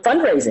time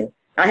fundraising.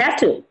 I have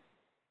to.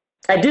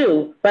 I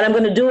do, but I'm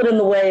going to do it in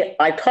the way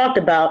I talked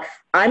about.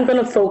 I'm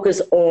going to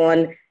focus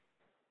on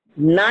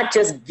not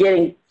just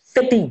getting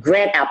 50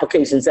 grant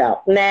applications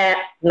out. Nah,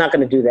 not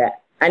going to do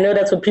that. I know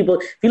that's what people,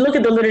 if you look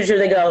at the literature,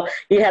 they go,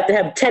 you have to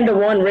have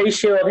 10-to-1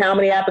 ratio of how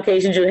many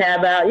applications you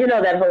have out. You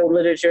know that whole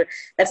literature.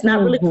 That's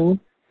not really,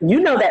 you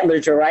know that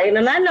literature, right?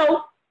 And I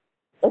know,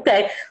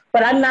 okay,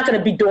 but I'm not going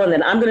to be doing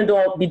that. I'm going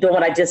to be doing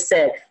what I just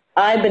said.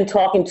 I've been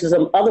talking to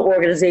some other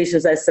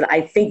organizations. I said,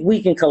 I think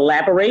we can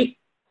collaborate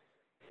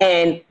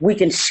and we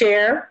can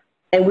share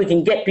and we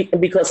can get,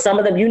 because some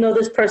of them, you know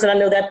this person, I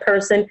know that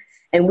person,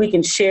 and we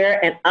can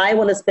share. And I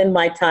want to spend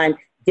my time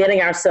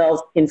getting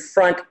ourselves in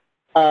front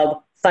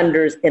of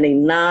funders in a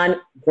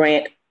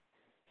non-grant.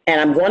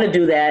 And I'm going to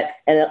do that.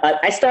 And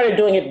I started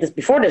doing it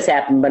before this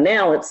happened, but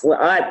now it's,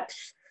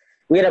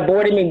 we had a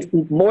board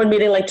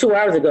meeting like 2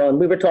 hours ago, and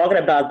we were talking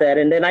about that.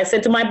 And then I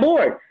said to my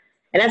board,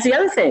 and that's the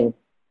other thing,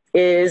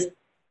 is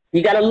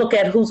you got to look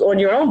at who's on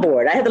your own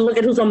board. I had to look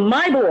at who's on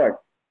my board,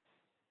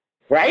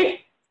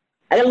 right?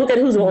 I got to look at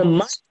who's on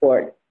my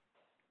board.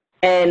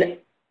 And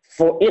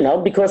for,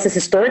 because it's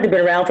historic, they've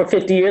been around for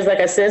 50 years. Like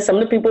I said, some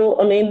of the people,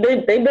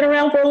 they've been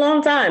around for a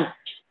long time.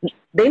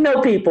 They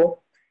know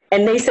people.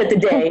 And they said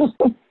today,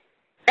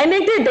 and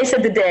they did, they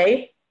said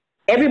today,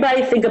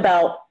 everybody think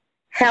about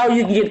how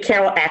you can give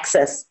Carol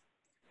access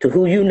to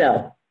who you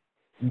know.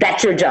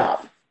 That's your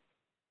job.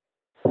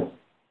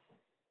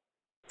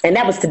 And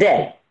that was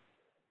today.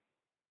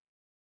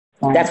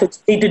 Right. That's what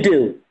you need to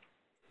do.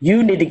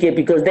 You need to get,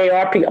 because they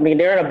are people,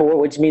 they're on a board,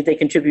 which means they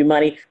contribute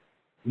money.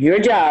 Your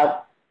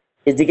job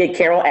is to get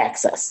Carol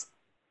access.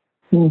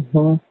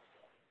 Mm-hmm.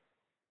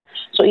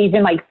 So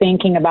even like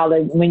thinking about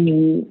it,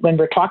 when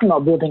we're talking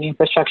about building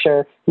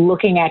infrastructure,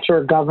 looking at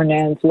your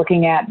governance,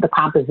 looking at the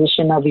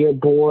composition of your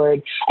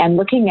board, and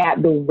looking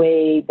at the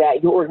way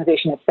that your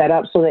organization is set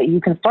up so that you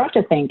can start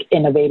to think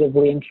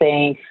innovatively and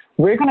saying,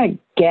 we're going to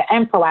get,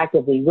 and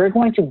proactively, we're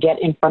going to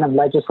get in front of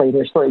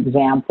legislators, for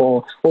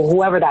example, or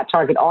whoever that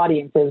target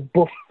audience is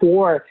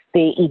before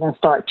they even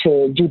start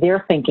to do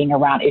their thinking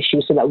around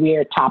issues so that we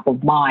are top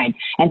of mind.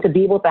 And to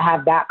be able to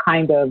have that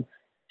kind of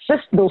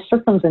those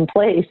systems in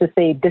place to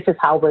say, this is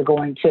how we're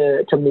going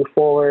to move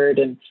forward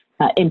and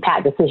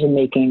impact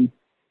decision-making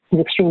is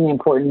extremely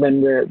important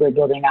when we're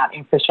building out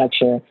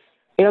infrastructure.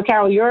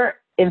 Carol, your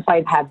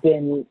insights have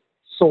been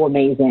so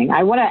amazing.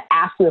 I want to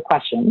ask you a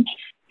question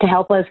to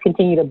help us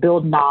continue to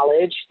build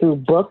knowledge through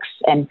books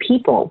and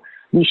people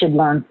we should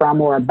learn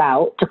from or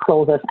about to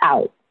close us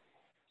out.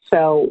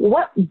 So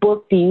what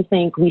book do you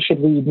think we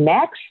should read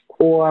next,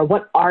 or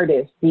what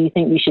artist do you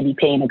think we should be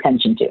paying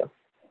attention to?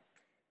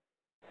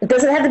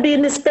 Does it have to be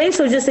in this space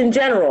or just in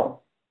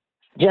general?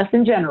 Just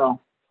in general.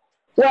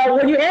 Well,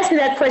 when you asked me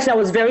that question, I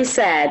was very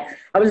sad.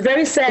 I was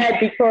very sad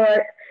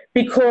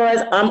because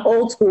I'm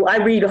old school. I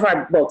read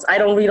hard books. I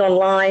don't read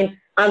online.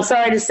 I'm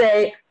sorry to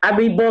say, I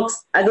read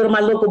books. I go to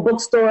my local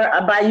bookstore. I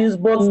buy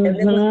used books, and then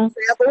when I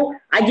travel,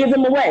 I give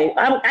them away.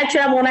 I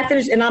travel when I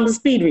finish, and I'm a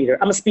speed reader.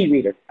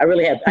 I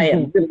really have. I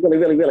am really,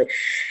 really, really.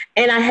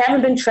 And I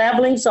haven't been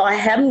traveling, so I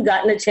haven't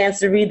gotten a chance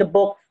to read the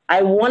book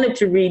I wanted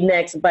to read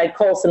next by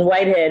Colson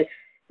Whitehead.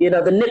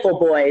 The Nickel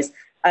Boys.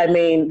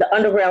 The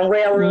Underground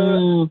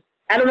Railroad.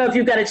 I don't know if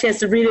you got a chance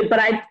to read it, but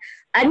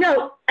I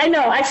know.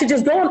 I should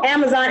just go on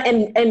Amazon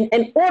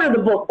and order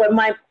the book, but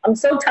I'm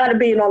so tired of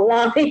being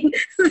online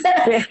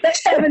that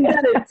I haven't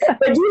done it.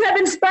 But you have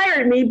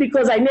inspired me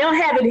because I now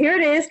have it. Here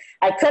it is.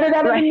 I cut it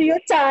out of the New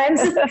York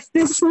Times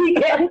this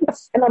weekend,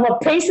 and I'm going to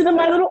paste it in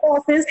my little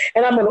office,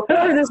 and I'm going to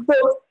order this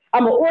book.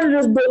 I'm going to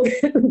order this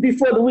book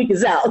before the week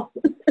is out.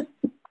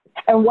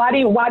 And why do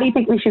you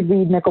think we should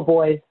read Nickel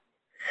Boys?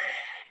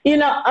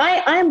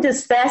 I'm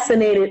just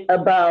fascinated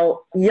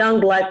about young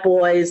Black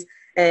boys,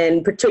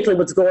 and particularly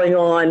what's going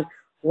on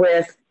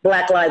with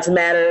Black Lives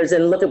Matters,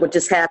 and look at what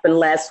just happened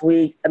last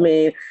week.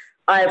 I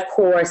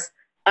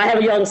have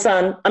a young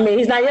son.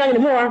 He's not young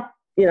anymore,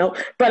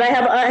 but I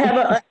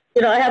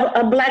have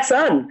a Black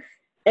son,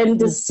 and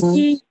to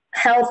see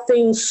how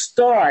things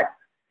start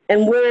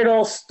and where it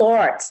all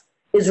starts,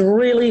 is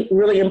really,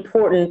 really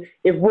important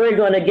if we're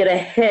going to get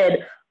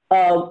ahead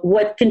of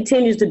what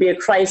continues to be a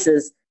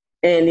crisis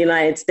in the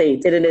United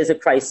States. And it is a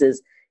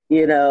crisis,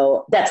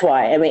 that's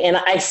why. I mean, and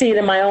I see it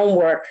in my own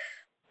work.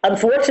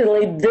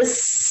 Unfortunately,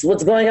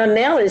 what's going on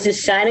now is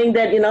just shining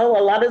that, a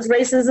lot of this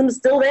racism is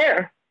still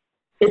there.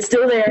 It's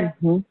still there.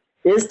 Mm-hmm.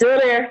 It's still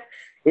there.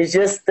 It's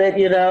just that,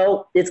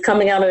 it's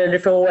coming out in a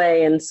different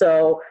way. And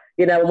so,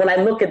 when I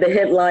look at the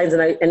headlines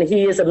and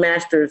he is a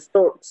master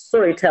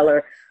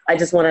storyteller, I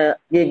just want to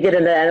get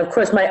into that. And of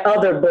course, my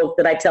other book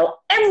that I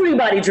tell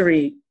everybody to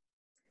read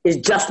is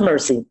Just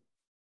Mercy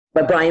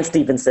by Bryan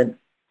Stevenson.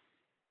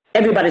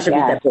 Everybody should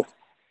read that book.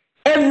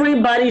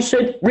 Everybody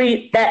should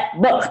read that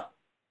book. Okay.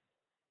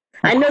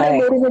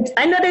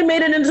 I know they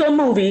made it into a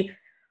movie,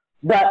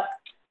 but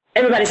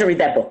everybody should read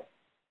that book.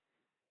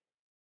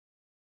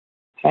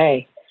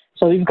 Okay.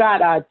 So we've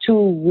got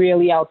two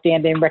really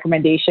outstanding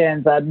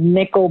recommendations,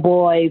 Nickel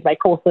Boys by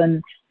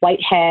Colson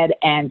Whitehead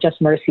and Just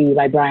Mercy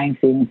by Bryan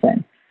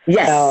Stevenson.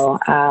 Yes. So,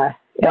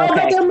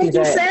 they'll make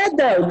you sad,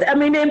 though. I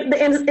mean,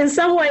 in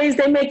some ways,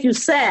 they make you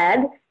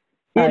sad,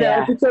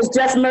 because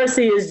Just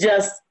Mercy is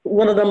just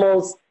one of the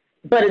most,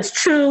 but it's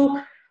true,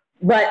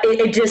 but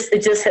it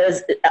just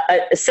has,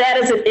 as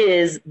sad as it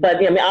is, but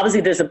I mean,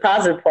 obviously there's a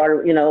positive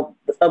part,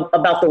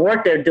 about the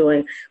work they're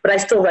doing, but I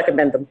still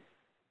recommend them.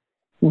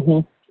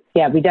 Mm-hmm.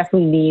 Yeah, we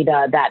definitely need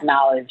that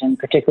knowledge, and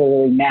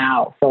particularly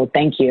now. So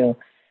thank you.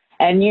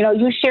 And,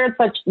 you shared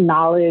such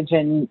knowledge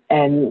and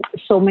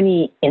so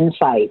many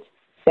insights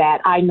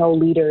that I know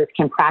leaders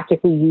can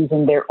practically use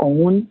in their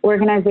own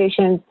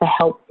organizations to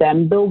help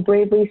them build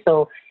bravely.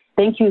 So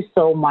thank you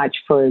so much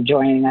for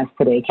joining us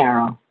today,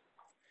 Carol.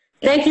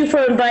 Thank you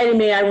for inviting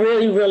me. I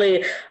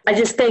really, I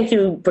just thank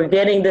you for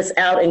getting this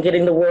out and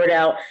getting the word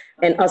out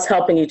and us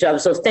helping each other.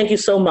 So thank you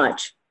so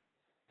much.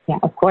 Yeah,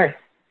 of course.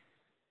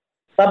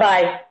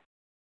 Bye-bye.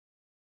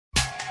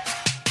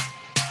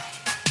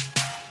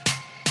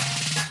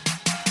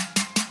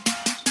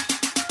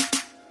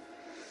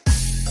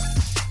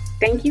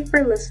 Thank you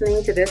for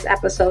listening to this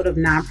episode of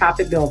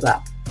Nonprofit Build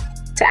Up.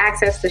 To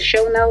access the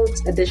show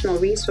notes, additional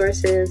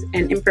resources,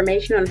 and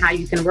information on how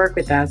you can work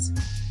with us,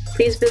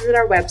 please visit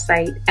our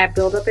website at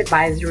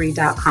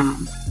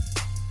buildupadvisory.com.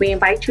 We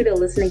invite you to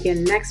listen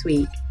again next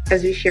week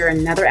as we share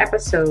another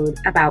episode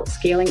about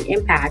scaling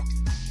impact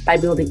by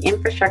building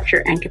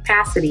infrastructure and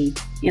capacity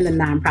in the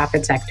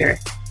nonprofit sector.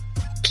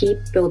 Keep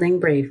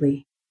building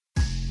bravely.